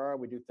National Guard,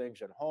 we do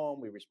things at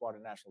home. We respond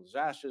to national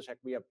disasters. Heck,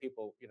 we have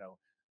people,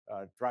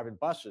 driving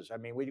buses. I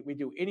mean, we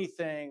do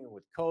anything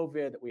with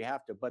COVID that we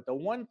have to. But the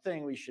one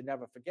thing we should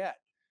never forget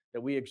that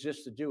we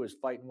exist to do is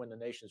fight and win the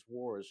nation's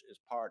wars as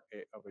part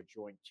of a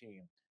joint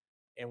team.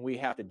 And we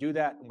have to do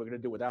that, and we're going to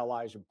do it with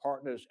allies and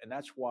partners. And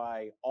that's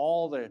why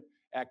all the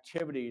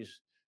activities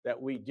that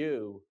we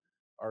do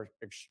are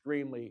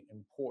extremely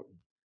important.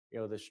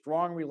 The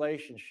strong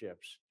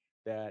relationships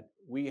that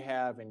we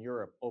have in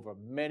Europe over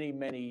many,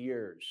 many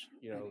years,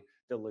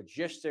 the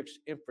logistics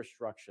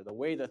infrastructure, the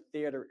way the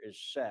theater is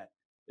set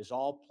is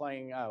all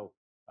playing out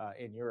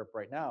in Europe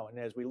right now. And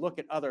as we look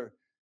at other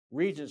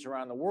regions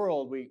around the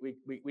world, we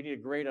need to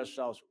grade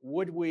ourselves.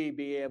 Would we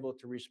be able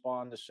to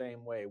respond the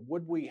same way?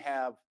 Would we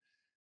have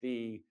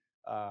the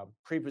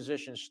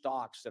pre-positioned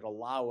stocks that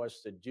allow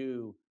us to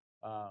do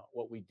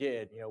what we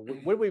did? You know,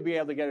 would we be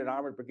able to get an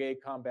armored brigade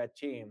combat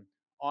team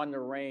on the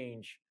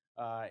range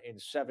in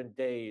 7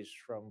 days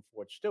from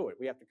Fort Stewart?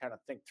 We have to kind of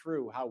think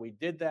through how we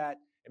did that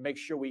and make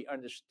sure we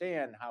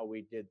understand how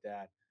we did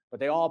that. But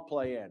they all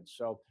play in.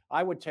 So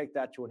I would take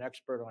that to an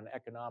expert on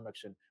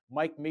economics. And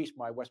Mike Meese,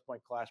 my West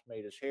Point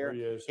classmate, is here. There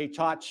he is. He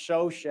taught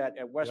SOCHET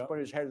at West Yep.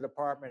 Point as head of the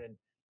department, and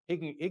he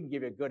can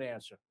give you a good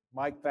answer.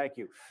 Mike, thank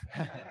you.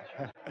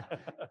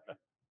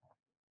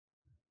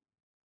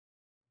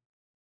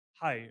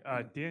 Hi,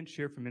 Dan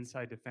Shear from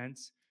Inside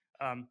Defense.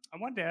 I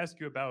wanted to ask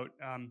you about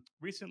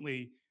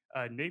recently,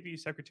 Navy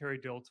Secretary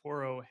Del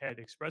Toro had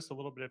expressed a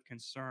little bit of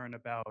concern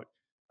about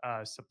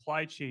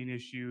supply chain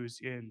issues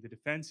in the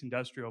defense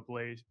industrial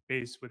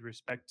base with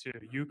respect to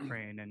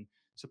Ukraine and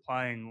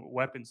supplying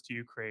weapons to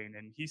Ukraine.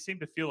 And he seemed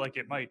to feel like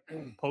it might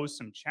pose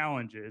some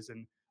challenges.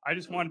 And I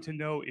just wanted to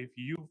know if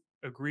you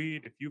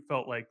agreed, if you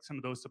felt like some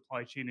of those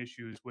supply chain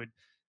issues would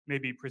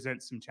maybe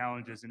present some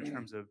challenges in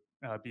terms of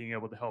being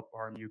able to help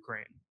arm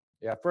Ukraine.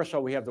 Yeah, first of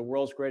all, we have the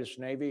world's greatest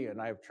Navy, and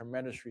I have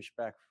tremendous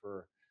respect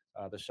for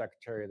the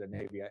Secretary of the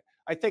Navy.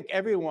 I think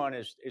everyone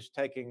is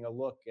taking a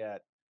look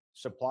at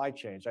supply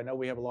chains. I know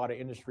we have a lot of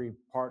industry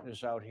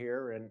partners out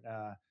here, and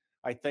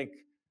I think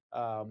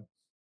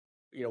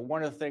you know,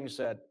 one of the things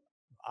that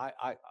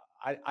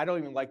I don't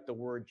even like the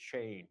word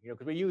chain, you know,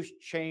 because we use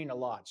chain a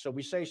lot. So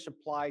we say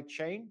supply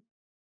chain,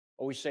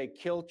 or we say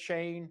kill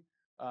chain.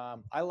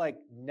 I like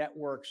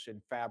networks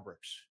and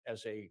fabrics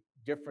as a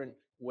different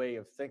way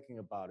of thinking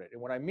about it.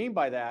 And what I mean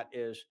by that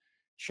is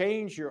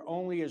chains, you're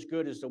only as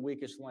good as the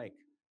weakest link.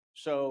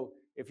 So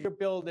if you're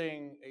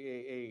building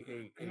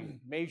a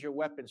major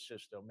weapon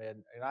system,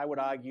 and I would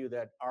argue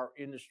that our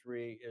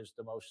industry is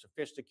the most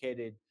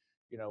sophisticated,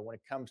 you know, when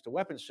it comes to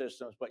weapon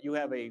systems, but you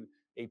have a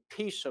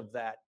piece of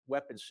that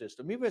weapon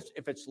system, even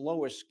if it's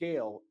lower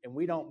scale and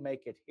we don't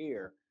make it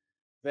here,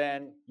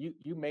 then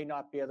you may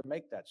not be able to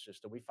make that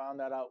system. We found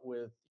that out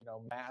with, you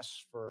know,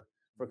 masks for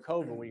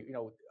COVID. We, you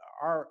know,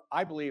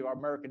 I believe our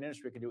American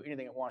industry can do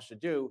anything it wants to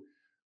do,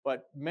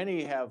 but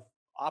many have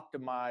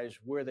optimized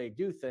where they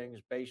do things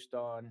based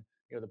on,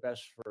 you know, the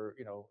best for,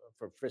 you know,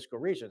 for fiscal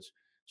reasons.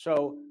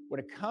 So when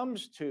it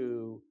comes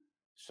to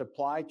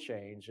supply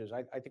chains,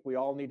 I think we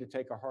all need to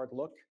take a hard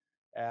look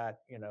at,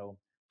 you know,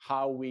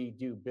 how we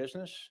do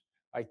business.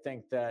 I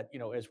think that, you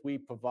know, as we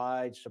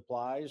provide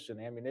supplies and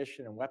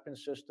ammunition and weapon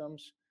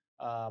systems,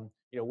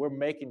 you know, we're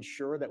making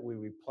sure that we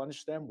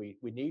replenish them. We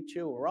need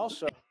to. We're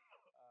also,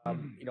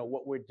 you know,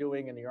 what we're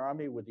doing in the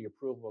Army with the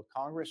approval of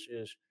Congress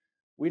is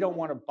we don't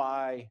want to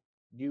buy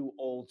new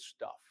old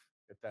stuff,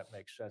 if that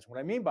makes sense. What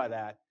I mean by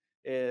that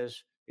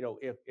is, you know,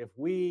 if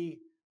we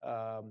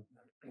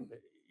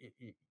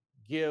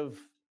give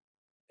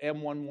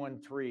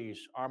M113s,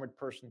 armored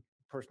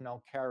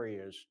personnel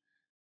carriers,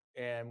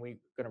 and we're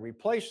going to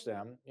replace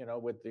them, you know,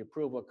 with the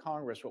approval of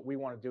Congress, what we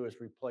want to do is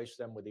replace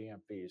them with the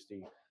AMVs,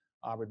 the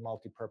armored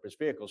multi-purpose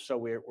vehicles. So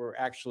we're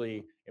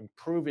actually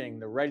improving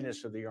the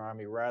readiness of the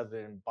Army rather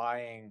than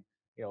buying,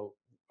 you know,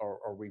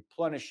 or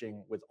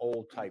replenishing with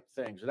old type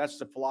things. And that's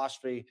the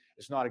philosophy.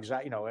 It's not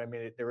exact, you know, I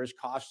mean, there is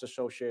cost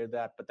associated with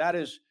that, but that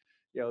is,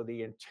 you know,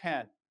 the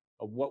intent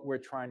of what we're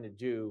trying to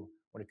do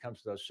when it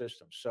comes to those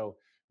systems. So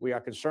we are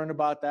concerned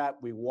about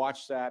that. We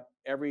watch that.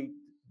 Every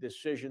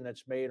decision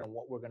that's made on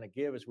what we're going to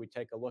give as we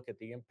take a look at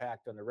the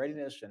impact on the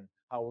readiness and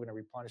how we're going to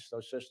replenish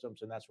those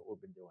systems. And that's what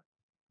we've been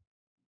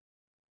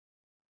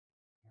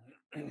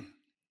doing.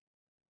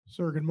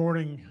 Sir, good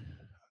morning.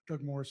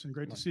 Doug Morrison.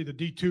 Great to see the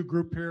D2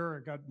 group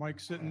here. I got Mike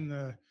sitting,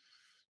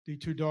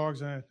 D2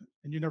 dogs, and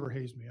you never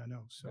haze me, I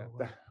know. So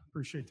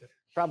appreciate that.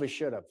 Probably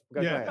should have.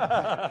 Go ahead.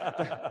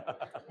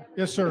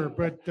 Yes, sir.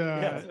 But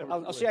yes,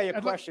 I'll see how your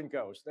question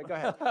goes. Go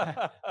ahead.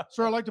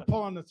 Sir, I'd like to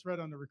pull on the thread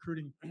on the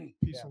recruiting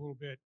piece a little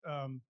bit.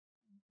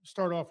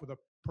 Start off with a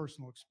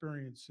personal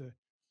experience.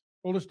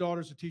 Oldest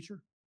daughter's a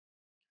teacher.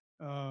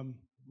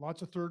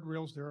 Lots of third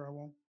rails there. I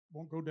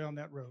won't go down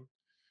that road.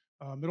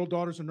 Middle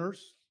daughter's a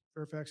nurse,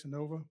 Fairfax and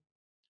Nova.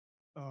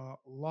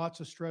 Lots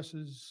of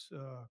stresses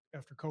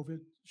after COVID.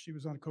 She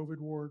was on COVID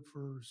ward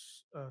for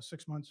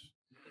 6 months.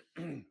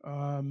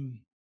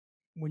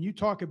 When you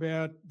talk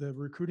about the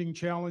recruiting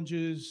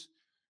challenges,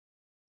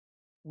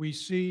 we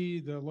see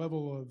the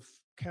level of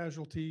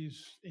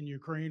casualties in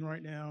Ukraine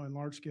right now in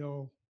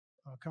large-scale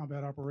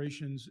combat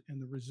operations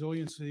and the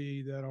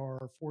resiliency that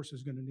our force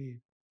is going to need.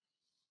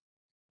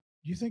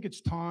 Do you think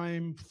it's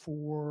time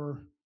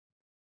for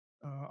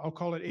I'll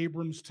call it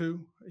Abrams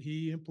too.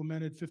 He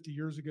implemented 50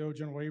 years ago,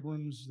 General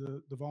Abrams,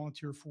 the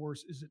volunteer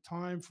force. Is it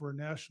time for a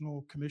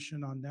national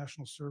commission on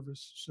national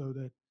service so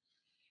that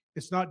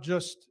it's not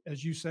just,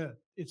 as you said,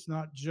 it's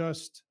not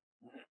just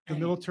the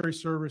military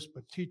service,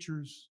 but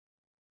teachers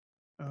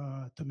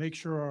to make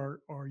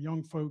sure our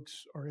young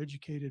folks are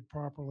educated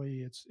properly.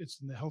 It's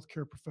in the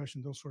healthcare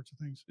profession, those sorts of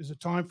things. Is it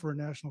time for a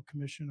national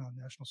commission on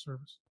national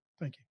service?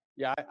 Thank you.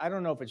 Yeah, I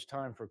don't know if it's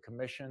time for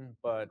commission,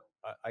 but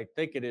I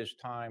think it is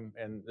time,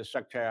 and the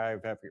secretary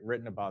have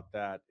written about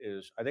that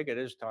is, I think it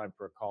is time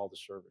for a call to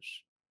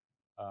service.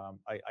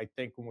 I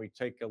think when we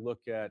take a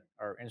look at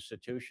our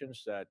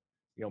institutions that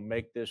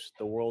make this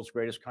the world's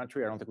greatest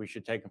country, I don't think we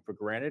should take them for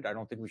granted. I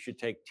don't think we should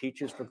take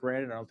teachers for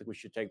granted. I don't think we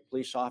should take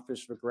police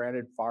officers for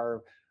granted, fire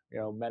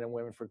men and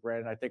women for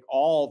granted. I think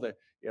all the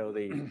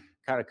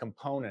kind of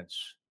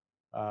components.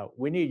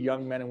 We need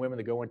young men and women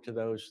to go into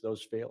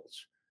those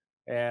fields.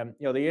 And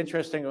the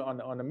interesting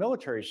on the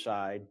military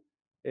side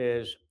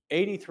is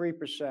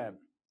 83%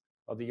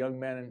 of the young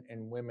men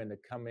and women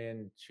that come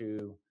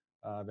into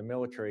the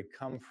military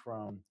come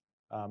from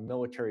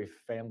military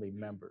family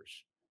members.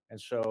 And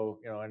so,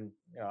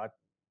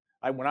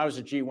 when I was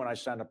a G1, I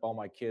signed up all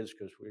my kids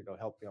because we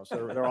help,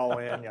 so they're all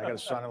in. I got a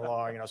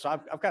son-in-law, so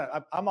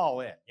I'm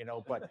all in,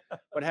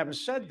 but having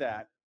said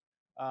that,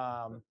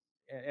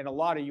 and a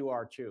lot of you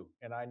are too.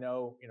 And I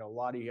know, a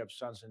lot of you have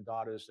sons and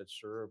daughters that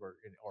serve or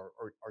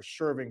are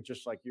serving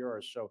just like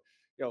yours. So,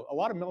 a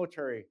lot of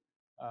military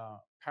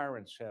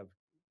parents have,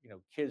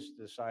 kids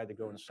decide to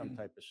go into some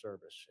type of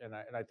service. And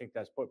I think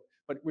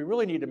but we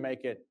really need to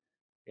make it,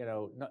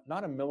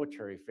 not a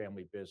military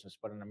family business,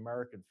 but an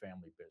American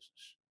family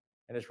business.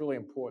 And it's really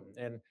important.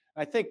 And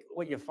I think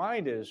what you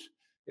find is,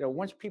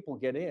 once people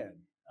get in,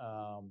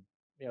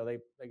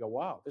 they go,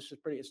 wow, this is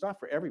pretty, it's not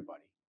for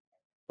everybody,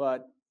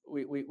 but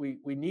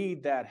we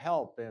need that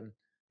help. And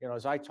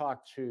as I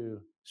talk to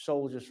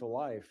Soldiers for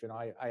Life, and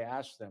I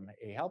ask them,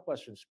 hey, help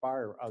us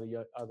inspire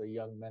other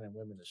young men and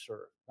women to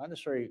serve, not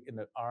necessarily in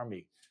the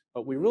Army,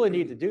 but we really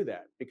need to do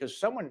that because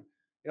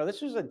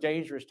this is a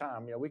dangerous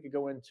time. We could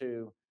go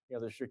into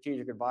the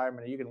strategic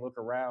environment, and you can look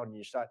around and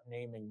you start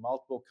naming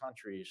multiple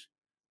countries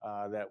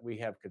that we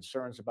have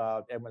concerns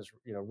about. Everyone's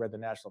read the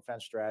National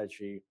Defense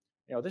Strategy.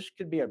 This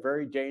could be a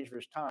very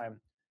dangerous time,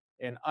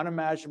 and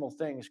unimaginable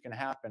things can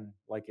happen,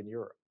 like in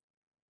Europe.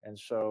 And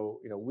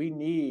so, we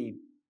need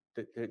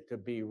to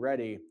be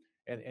ready.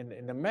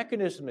 And the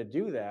mechanism to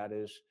do that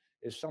is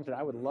something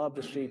I would love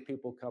to see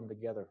people come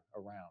together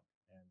around,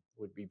 and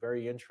would be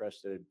very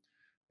interested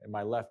in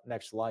my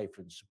next life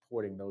in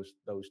supporting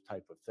those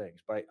type of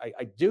things. But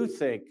I do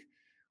think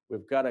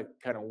we've got to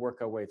kind of work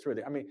our way through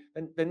it. I mean,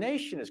 the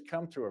nation has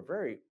come through a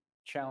very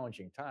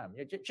challenging time.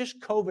 Just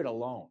COVID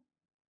alone,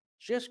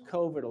 when's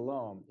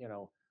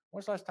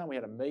the last time we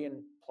had 1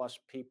 million plus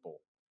people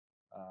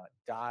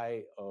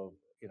die of,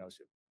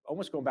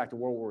 almost going back to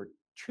World War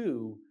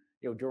II,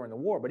 during the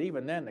war. But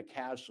even then, the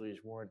casualties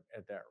weren't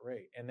at that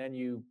rate. And then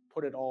you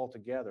put it all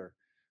together,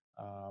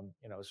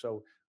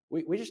 so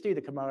we just need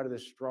to come out of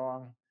this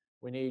strong.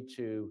 We need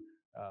to,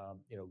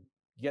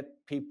 get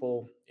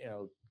people,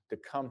 to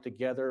come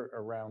together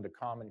around a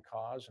common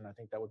cause. And I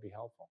think that would be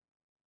helpful.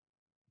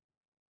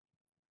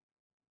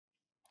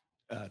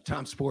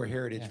 Tom Spohr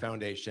Heritage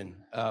Foundation.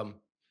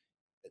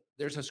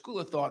 There's a school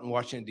of thought in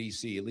Washington,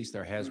 D.C., at least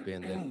there has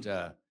been,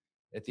 that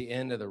at the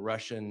end of the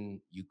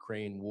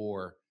Russian-Ukraine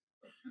war,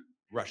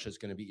 Russia's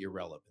going to be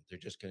irrelevant. They're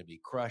just going to be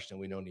crushed, and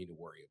we don't need to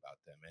worry about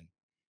them. And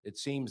it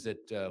seems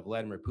that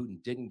Vladimir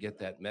Putin didn't get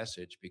that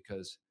message,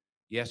 because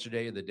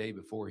yesterday or the day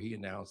before, he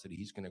announced that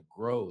he's going to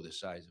grow the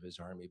size of his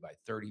army by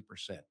 30%,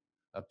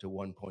 up to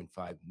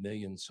 1.5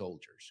 million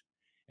soldiers.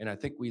 And I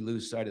think we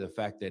lose sight of the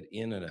fact that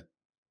in a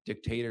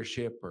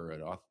dictatorship or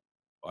an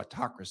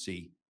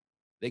autocracy,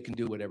 they can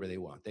do whatever they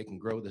want. They can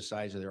grow the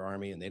size of their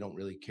army, and they don't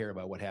really care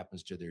about what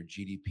happens to their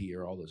GDP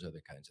or all those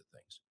other kinds of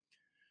things.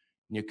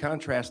 And you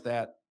contrast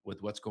that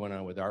with what's going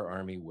on with our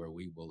army, where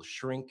we will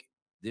shrink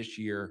this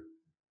year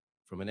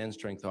from an end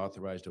strength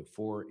authorized of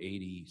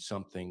 480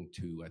 something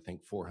to, I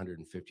think,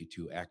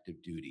 452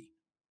 active duty.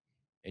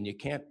 And you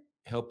can't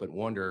help but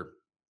wonder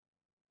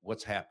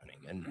what's happening.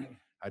 And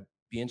I'd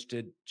be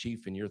interested,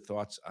 Chief, in your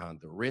thoughts on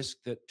the risk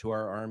that to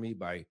our army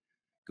by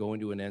going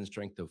to an end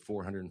strength of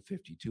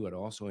 452. I'd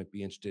also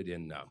be interested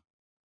in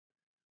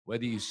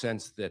whether you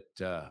sense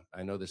that,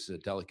 I know this is a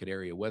delicate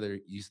area, whether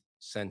you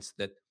sense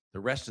that the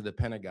rest of the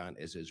Pentagon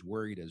is as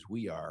worried as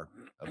we are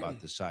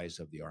about the size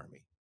of the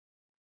Army.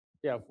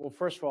 Yeah, well,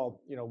 first of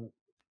all,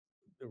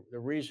 the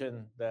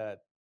reason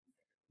that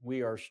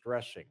we are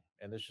stressing,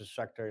 and this is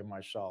Secretary and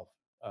myself,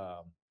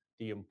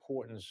 the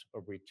importance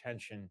of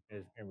retention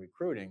and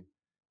recruiting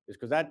is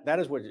because that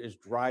is what is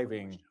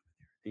driving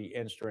the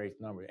end strength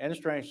number. End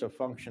strength is a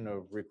function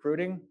of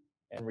recruiting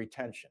and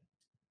retention.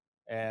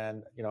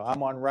 And,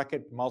 I'm on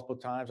record multiple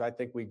times. I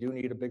think we do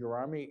need a bigger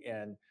army.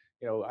 And,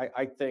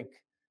 I think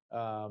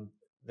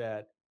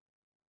that,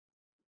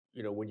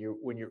 when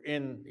you're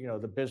in,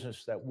 the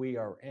business that we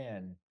are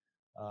in,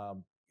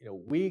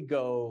 we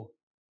go,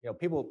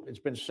 people, it's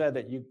been said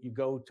that you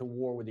go to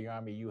war with the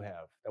army you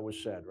have. That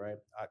was said, right?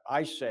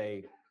 I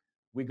say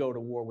we go to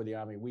war with the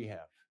army we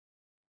have.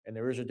 And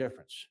there is a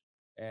difference.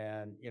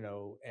 And,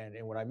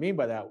 and what I mean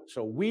by that,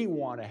 so we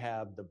want to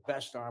have the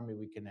best army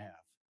we can have,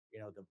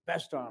 the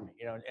best army,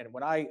 and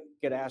when I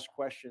get asked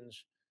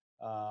questions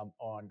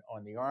on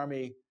the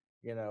army,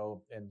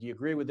 and do you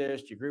agree with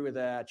this? Do you agree with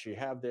that? Do you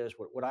have this?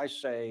 What I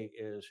say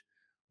is,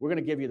 we're going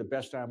to give you the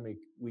best army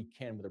we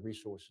can with the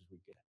resources we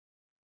get.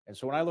 And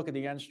so when I look at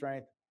the end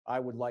strength, I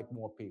would like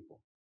more people.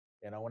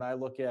 You know, when I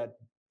look at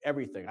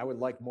everything, I would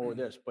like more of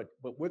this. But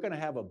we're going to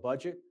have a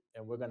budget,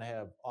 and we're going to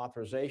have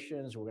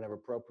authorizations, we're going to have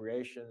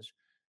appropriations.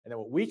 And then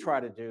what we try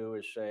to do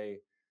is say,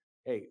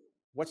 hey,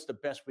 what's the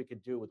best we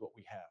could do with what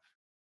we have?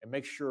 And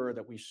make sure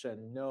that we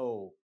send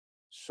no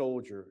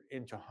soldier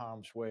into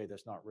harm's way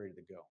that's not ready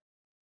to go.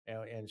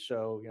 And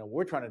so, you know, what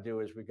we're trying to do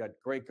is we've got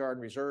Great Guard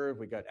and Reserve,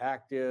 we got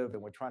active,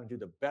 and we're trying to do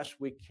the best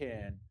we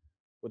can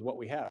with what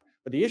we have.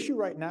 But the issue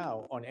right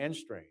now on end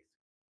strength,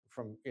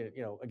 from, you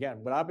know,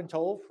 again, what I've been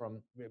told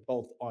from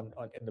both on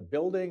in the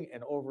building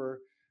and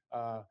over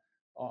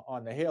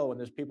on the Hill, and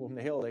there's people from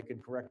the Hill, they can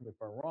correct me if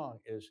I'm wrong,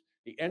 is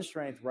the end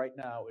strength right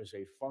now is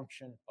a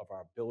function of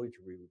our ability to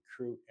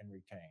recruit and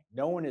retain.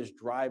 No one is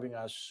driving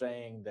us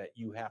saying that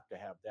you have to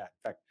have that.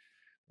 In fact,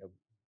 you know,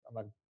 I'm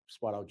not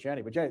spot out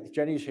Jenny, but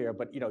Jenny's here,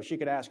 but you know, she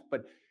could ask,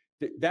 but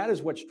that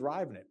is what's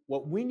driving it.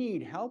 What we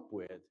need help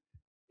with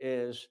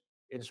is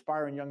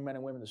inspiring young men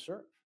and women to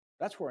serve.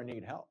 That's where I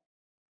need help.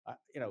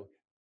 You know,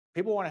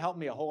 people want to help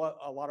me a lot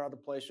of other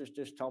places.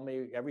 Just tell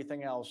me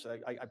everything else.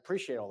 I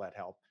appreciate all that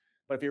help.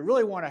 But if you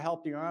really want to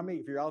help the Army,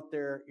 if you're out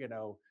there, you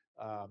know,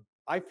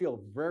 I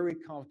feel very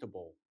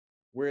comfortable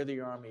where the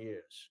Army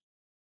is.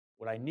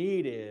 What I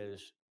need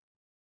is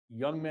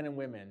young men and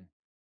women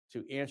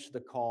to answer the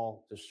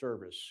call to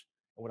service.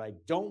 And what I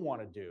don't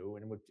want to do,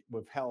 and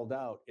we've held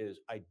out, is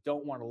I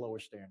don't want to lower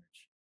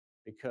standards,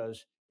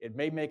 because it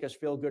may make us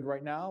feel good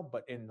right now,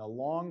 but in the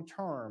long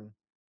term,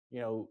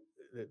 you know,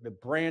 the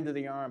brand of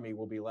the Army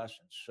will be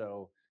lessened.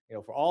 So, you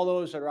know, for all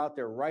those that are out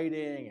there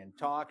writing and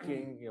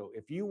talking, you know,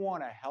 if you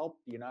want to help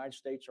the United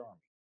States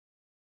Army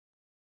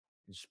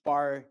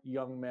inspire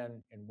young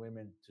men and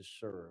women to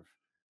serve,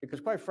 because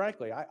quite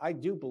frankly, I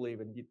do believe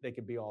they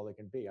can be all they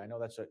can be. I know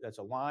that's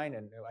a line,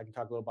 and I can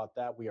talk a little about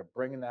that. We are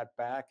bringing that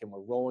back, and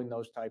we're rolling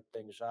those type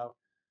things out.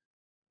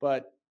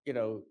 But you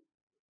know,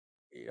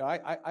 you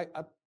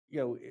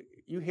know,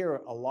 you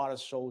hear a lot of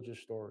soldier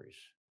stories,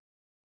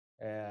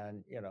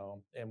 and you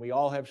know, and we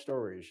all have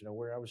stories. You know,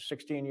 where I was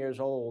 16 years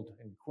old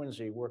in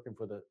Quincy, working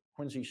for the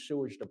Quincy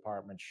Sewage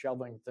Department,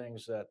 shoveling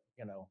things that,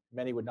 you know,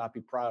 many would not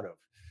be proud of.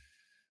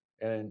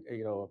 And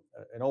you know,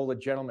 an older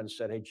gentleman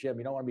said, "Hey Jim,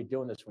 you don't want to be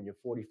doing this when you're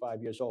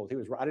 45 years old." He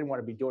was right. I didn't want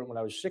to be doing it when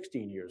I was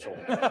 16 years old.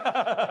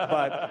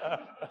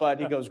 but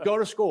he goes, "Go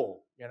to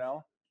school," you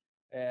know.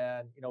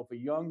 And you know, for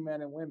young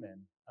men and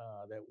women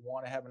that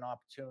want to have an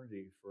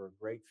opportunity for a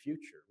great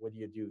future, whether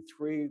you do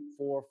 3,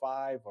 4,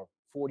 5, or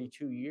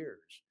 42 years,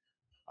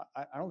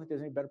 I don't think there's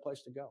any better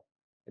place to go.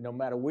 And no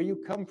matter where you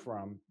come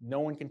from,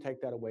 no one can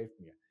take that away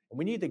from you. And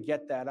we need to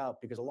get that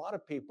out, because a lot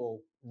of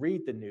people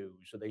read the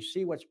news or they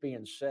see what's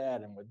being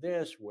said, and with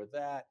this, with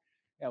that.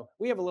 You know,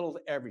 we have a little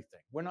of everything.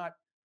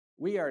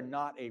 We are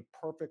not a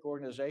perfect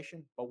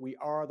organization, but we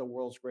are the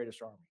world's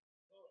greatest Army.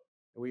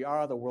 We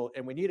are the world,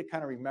 and we need to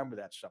kind of remember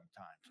that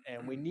sometimes.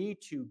 And we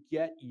need to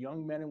get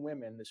young men and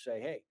women to say,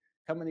 "Hey,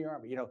 come in the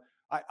Army." You know,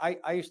 I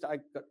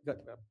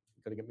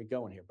got to get me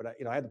going here, but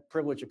you know, I had the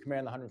privilege of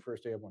commanding the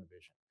 101st Airborne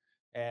Division.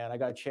 And I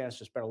got a chance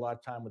to spend a lot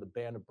of time with the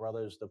band of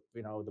brothers,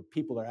 you know, the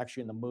people that are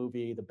actually in the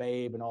movie, the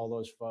Babe and all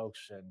those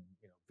folks, and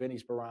you know, Vinny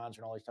Sperons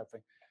and all these type of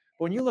things.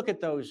 But when you look at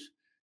those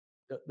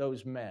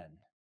men,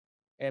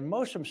 and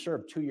most of them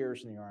served 2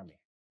 years in the Army,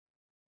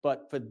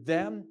 but for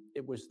them,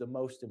 it was the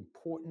most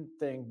important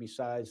thing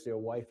besides their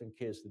wife and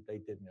kids that they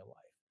did in their life.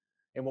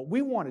 And what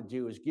we want to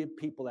do is give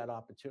people that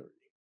opportunity.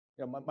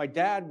 You know, my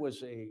dad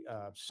was a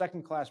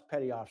second-class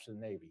petty officer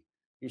in the Navy.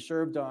 He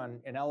served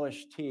on an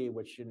LST,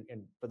 which,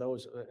 for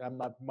those, I'm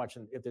not much,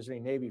 if there's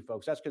any Navy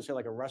folks, that's considered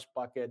like a rust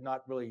bucket,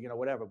 not really, you know,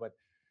 whatever. But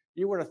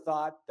you would have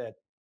thought that,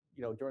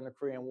 you know, during the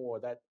Korean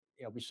War, that,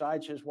 you know,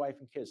 besides his wife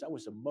and kids, that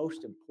was the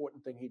most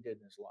important thing he did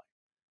in his life.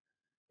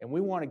 And we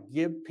want to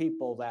give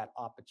people that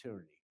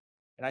opportunity.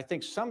 And I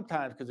think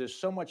sometimes, because there's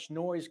so much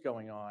noise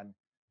going on,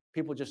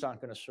 people just aren't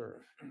going to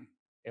serve.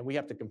 And we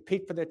have to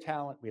compete for their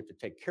talent. We have to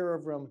take care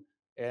of them.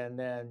 And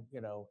then, you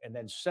know, and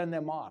then send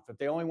them off. If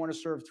they only want to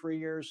serve 3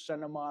 years,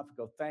 send them off.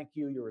 Go, "Thank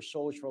you. You're a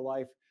soldier for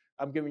life.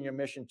 I'm giving your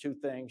mission 2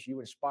 things.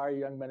 You inspire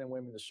young men and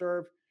women to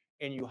serve,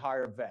 and you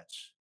hire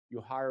vets. You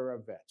hire our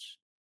vets."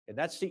 And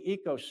that's the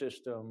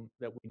ecosystem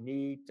that we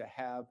need to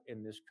have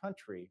in this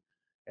country.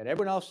 And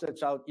everyone else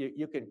that's out,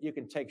 you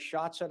can take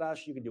shots at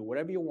us. You can do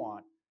whatever you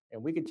want,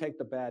 and we can take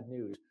the bad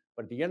news.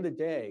 But at the end of the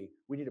day,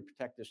 we need to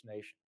protect this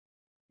nation.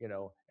 You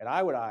know, and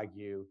I would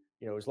argue,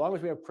 you know, as long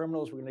as we have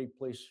criminals, we're going to need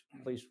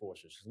police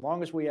forces. As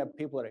long as we have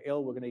people that are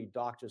ill, we're going to need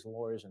doctors and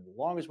lawyers. And as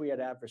long as we had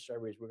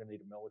adversaries, we're going to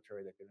need a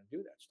military that can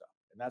do that stuff.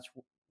 And that's,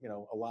 you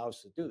know, allows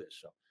us to do this.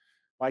 So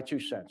my 2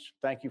 cents.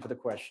 Thank you for the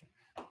question.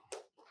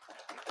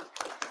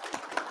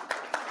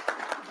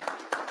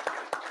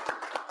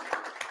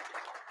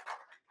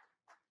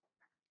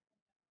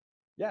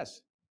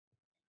 Yes.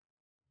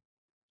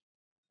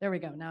 There we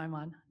go. Now I'm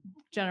on.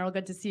 General,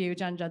 good to see you.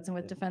 Jen Judson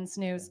with Defense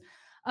News.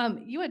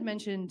 You had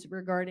mentioned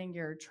regarding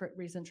your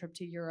recent trip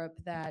to Europe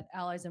that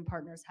allies and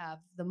partners have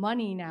the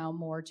money now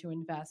more to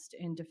invest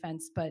in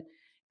defense, but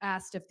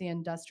asked if the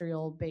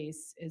industrial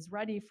base is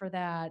ready for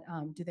that.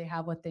 Do they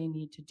have what they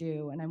need to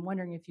do? And I'm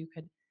wondering if you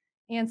could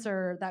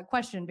answer that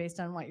question based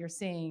on what you're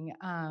seeing.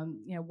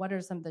 What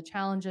are some of the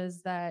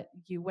challenges that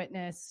you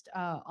witnessed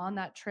on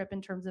that trip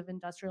in terms of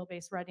industrial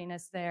base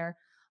readiness there?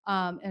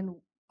 And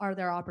are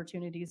there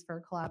opportunities for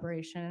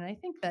collaboration? And I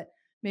think that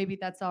maybe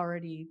that's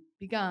already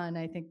begun.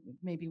 I think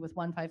maybe with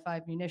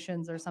 155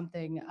 munitions or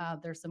something,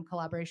 there's some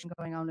collaboration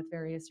going on with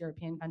various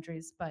European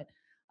countries. But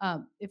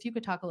if you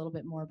could talk a little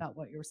bit more about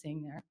what you're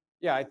seeing there.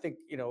 Yeah, I think,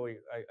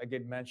 I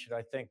did mention,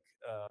 I think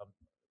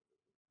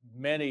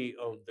many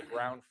of the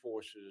ground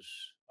forces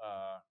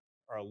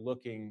are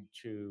looking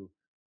to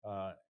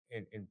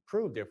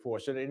improve their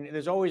force. And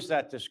there's always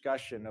that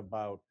discussion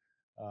about,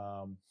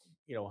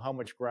 how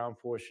much ground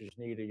forces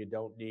you need or you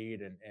don't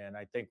need. And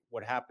I think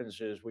what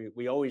happens is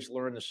we always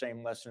learn the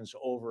same lessons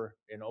over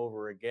and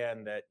over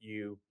again that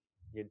if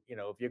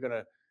you're going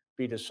to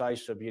be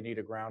decisive, you need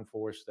a ground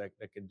force that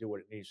can do what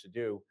it needs to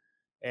do.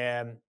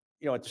 And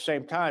at the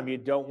same time, you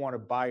don't want to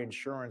buy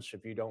insurance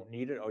if you don't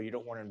need it, or you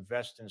don't want to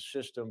invest in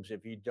systems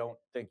if you don't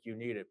think you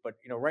need it. But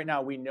right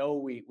now we know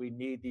we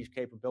need these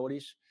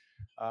capabilities,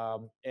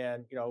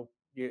 and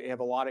you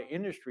have a lot of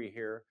industry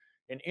here,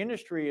 and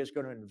industry is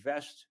going to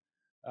invest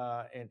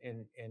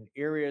in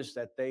areas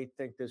that they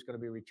think there's going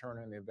to be return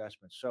on the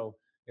investment. So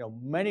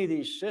many of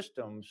these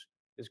systems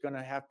is going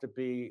to have to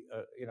be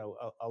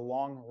a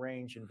long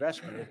range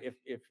investment.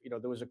 If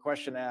there was a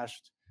question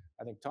asked,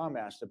 I think Tom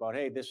asked about,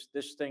 hey,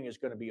 this thing is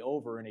going to be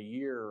over in a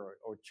year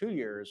or 2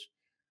 years.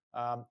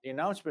 The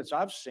announcements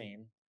I've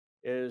seen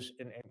is,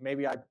 and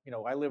maybe I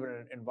live in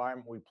an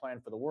environment where we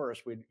plan for the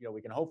worst. We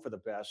can hope for the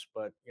best,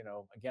 but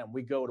again,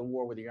 we go to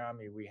war with the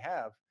army we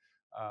have.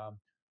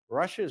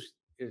 Russia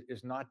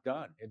is not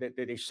done.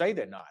 They say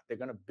they're not. They're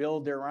going to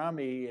build their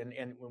army,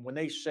 and when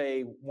they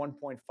say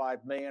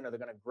 1.5 million, or they're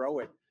going to grow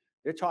it,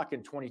 they're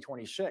talking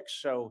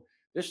 2026. So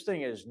this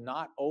thing is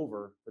not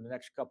over for the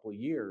next couple of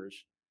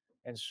years.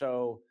 And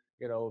so,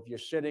 if you're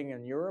sitting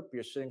in Europe,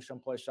 you're sitting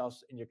someplace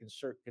else, and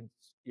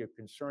you're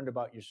concerned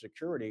about your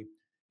security,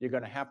 you're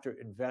going to have to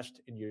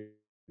invest in your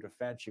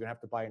defense. You're going to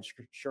have to buy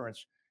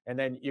insurance, and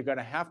then you're going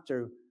to have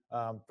to,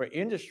 for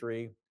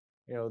industry,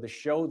 to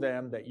show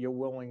them that you're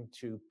willing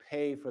to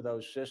pay for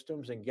those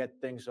systems and get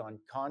things on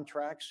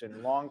contracts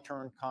and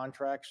long-term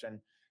contracts. And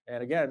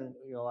again,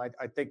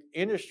 I think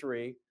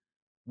industry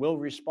will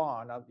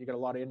respond. You got a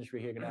lot of industry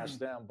here, you can ask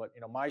them, but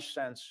my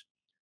sense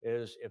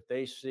is if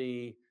they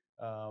see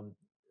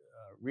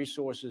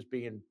resources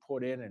being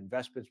put in,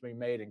 investments being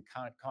made, and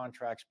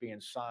contracts being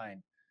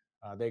signed,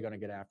 they're going to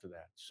get after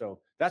that. So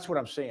that's what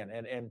I'm seeing.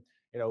 And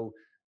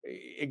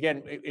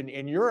again,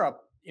 in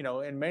Europe,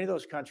 and many of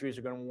those countries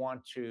are going to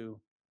want to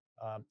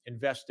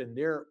invest in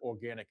their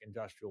organic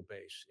industrial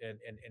base.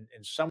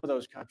 And some of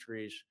those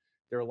countries,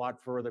 they're a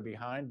lot further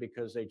behind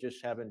because they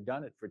just haven't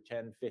done it for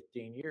 10,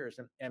 15 years.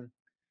 And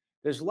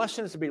there's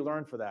lessons to be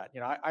learned for that.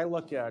 I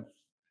look at,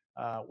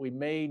 we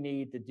may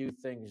need to do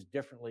things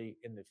differently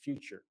in the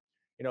future.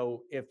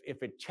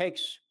 If it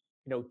takes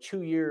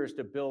 2 years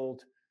to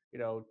build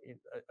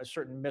a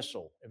certain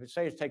missile, if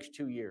it takes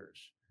 2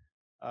 years,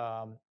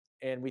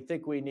 and we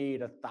think we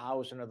need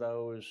 1,000 of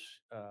those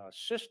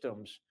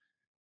systems,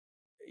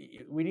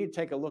 we need to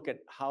take a look at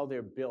how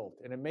they're built.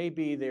 And it may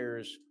be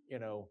there's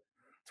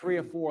 3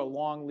 or 4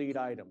 long lead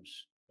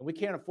items, and we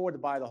can't afford to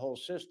buy the whole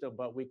system,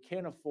 but we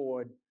can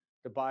afford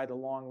to buy the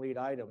long lead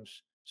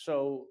items.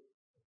 So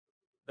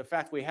the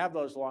fact we have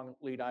those long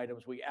lead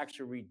items, we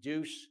actually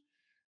reduce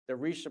the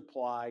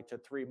resupply to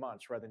 3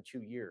 months rather than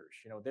 2 years.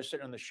 They're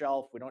sitting on the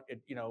shelf. We don't,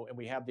 and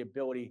we have the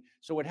ability.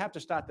 So we'd have to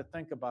start to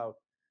think about,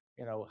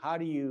 how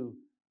do you,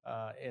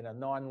 in a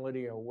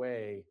non-linear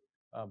way,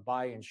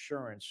 buy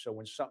insurance? So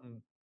when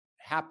something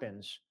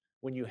happens,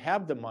 when you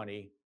have the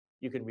money,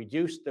 you can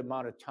reduce the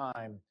amount of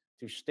time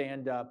to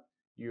stand up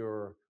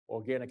your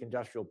organic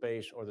industrial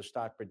base or to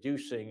start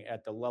producing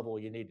at the level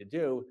you need to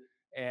do.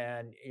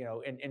 And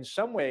in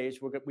some ways,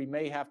 we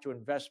may have to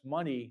invest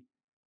money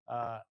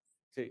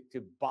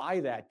to buy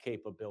that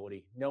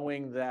capability,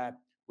 knowing that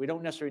we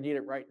don't necessarily need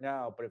it right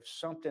now. But if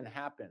something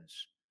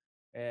happens,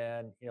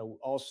 and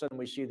all of a sudden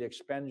we see the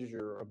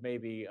expenditure of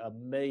maybe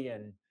 1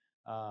 million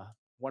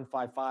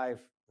 155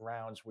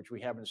 rounds, which we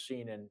haven't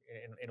seen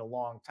in a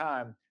long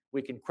time,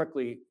 we can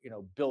quickly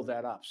build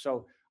that up.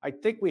 So I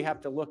think we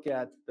have to look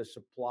at the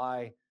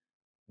supply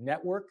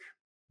network,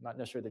 not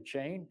necessarily the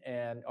chain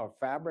and our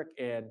fabric,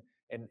 and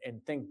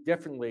think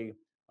differently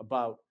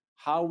about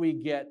how we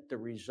get the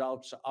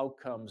results,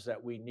 outcomes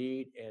that we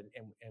need.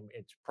 And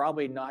it's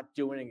probably not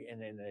doing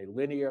it in a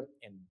linear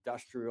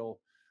industrial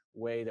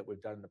way that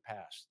we've done in the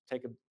past.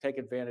 Take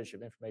advantage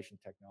of information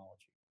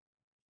technology.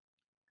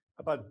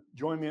 How about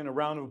join me in a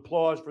round of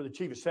applause for the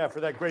Chief of Staff for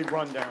that great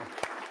rundown.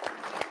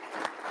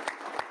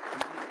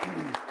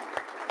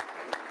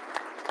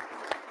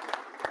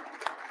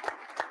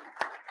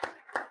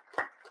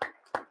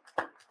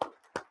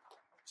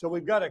 So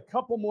we've got a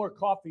couple more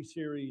coffee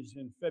series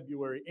in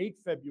February. 8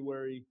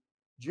 February,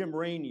 Jim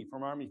Rainey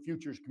from Army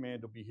Futures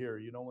Command will be here.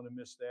 You don't want to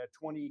miss that.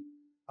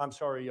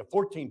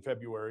 14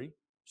 February,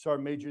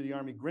 Sergeant Major of the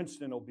Army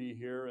Grinston will be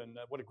here, and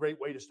what a great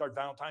way to start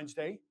Valentine's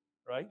Day,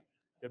 right?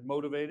 Get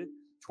motivated.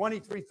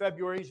 23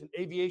 February is an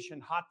aviation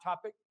hot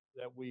topic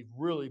that we've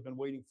really been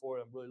waiting for.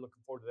 I'm really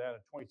looking forward to that on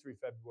 23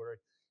 February.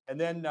 And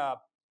then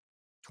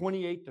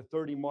 28 to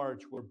 30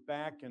 March, we're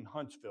back in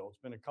Huntsville. It's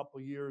been a couple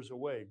years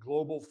away.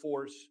 Global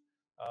Force,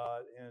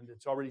 and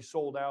it's already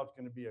sold out. It's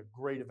going to be a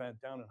great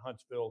event down in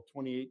Huntsville,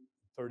 28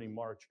 to 30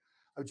 March.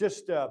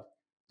 Just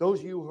those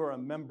of you who are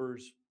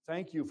members,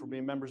 thank you for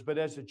being members. But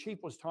as the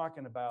chief was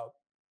talking about,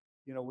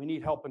 you know, we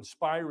need help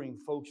inspiring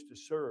folks to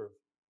serve.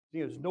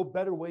 You know, there's no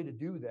better way to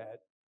do that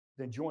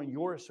than join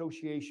your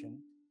association,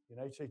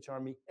 United States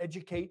Army.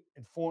 Educate,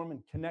 inform,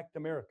 and connect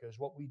America is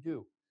what we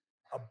do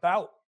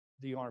about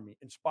the Army.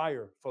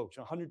 Inspire folks.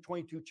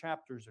 122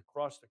 chapters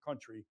across the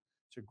country.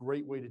 It's a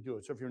great way to do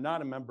it. So if you're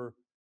not a member,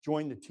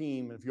 join the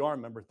team. And if you are a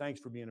member,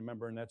 thanks for being a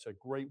member. And that's a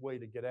great way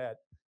to get at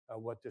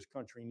what this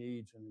country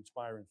needs and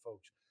inspiring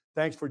folks.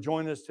 Thanks for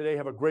joining us today.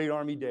 Have a great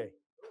Army Day.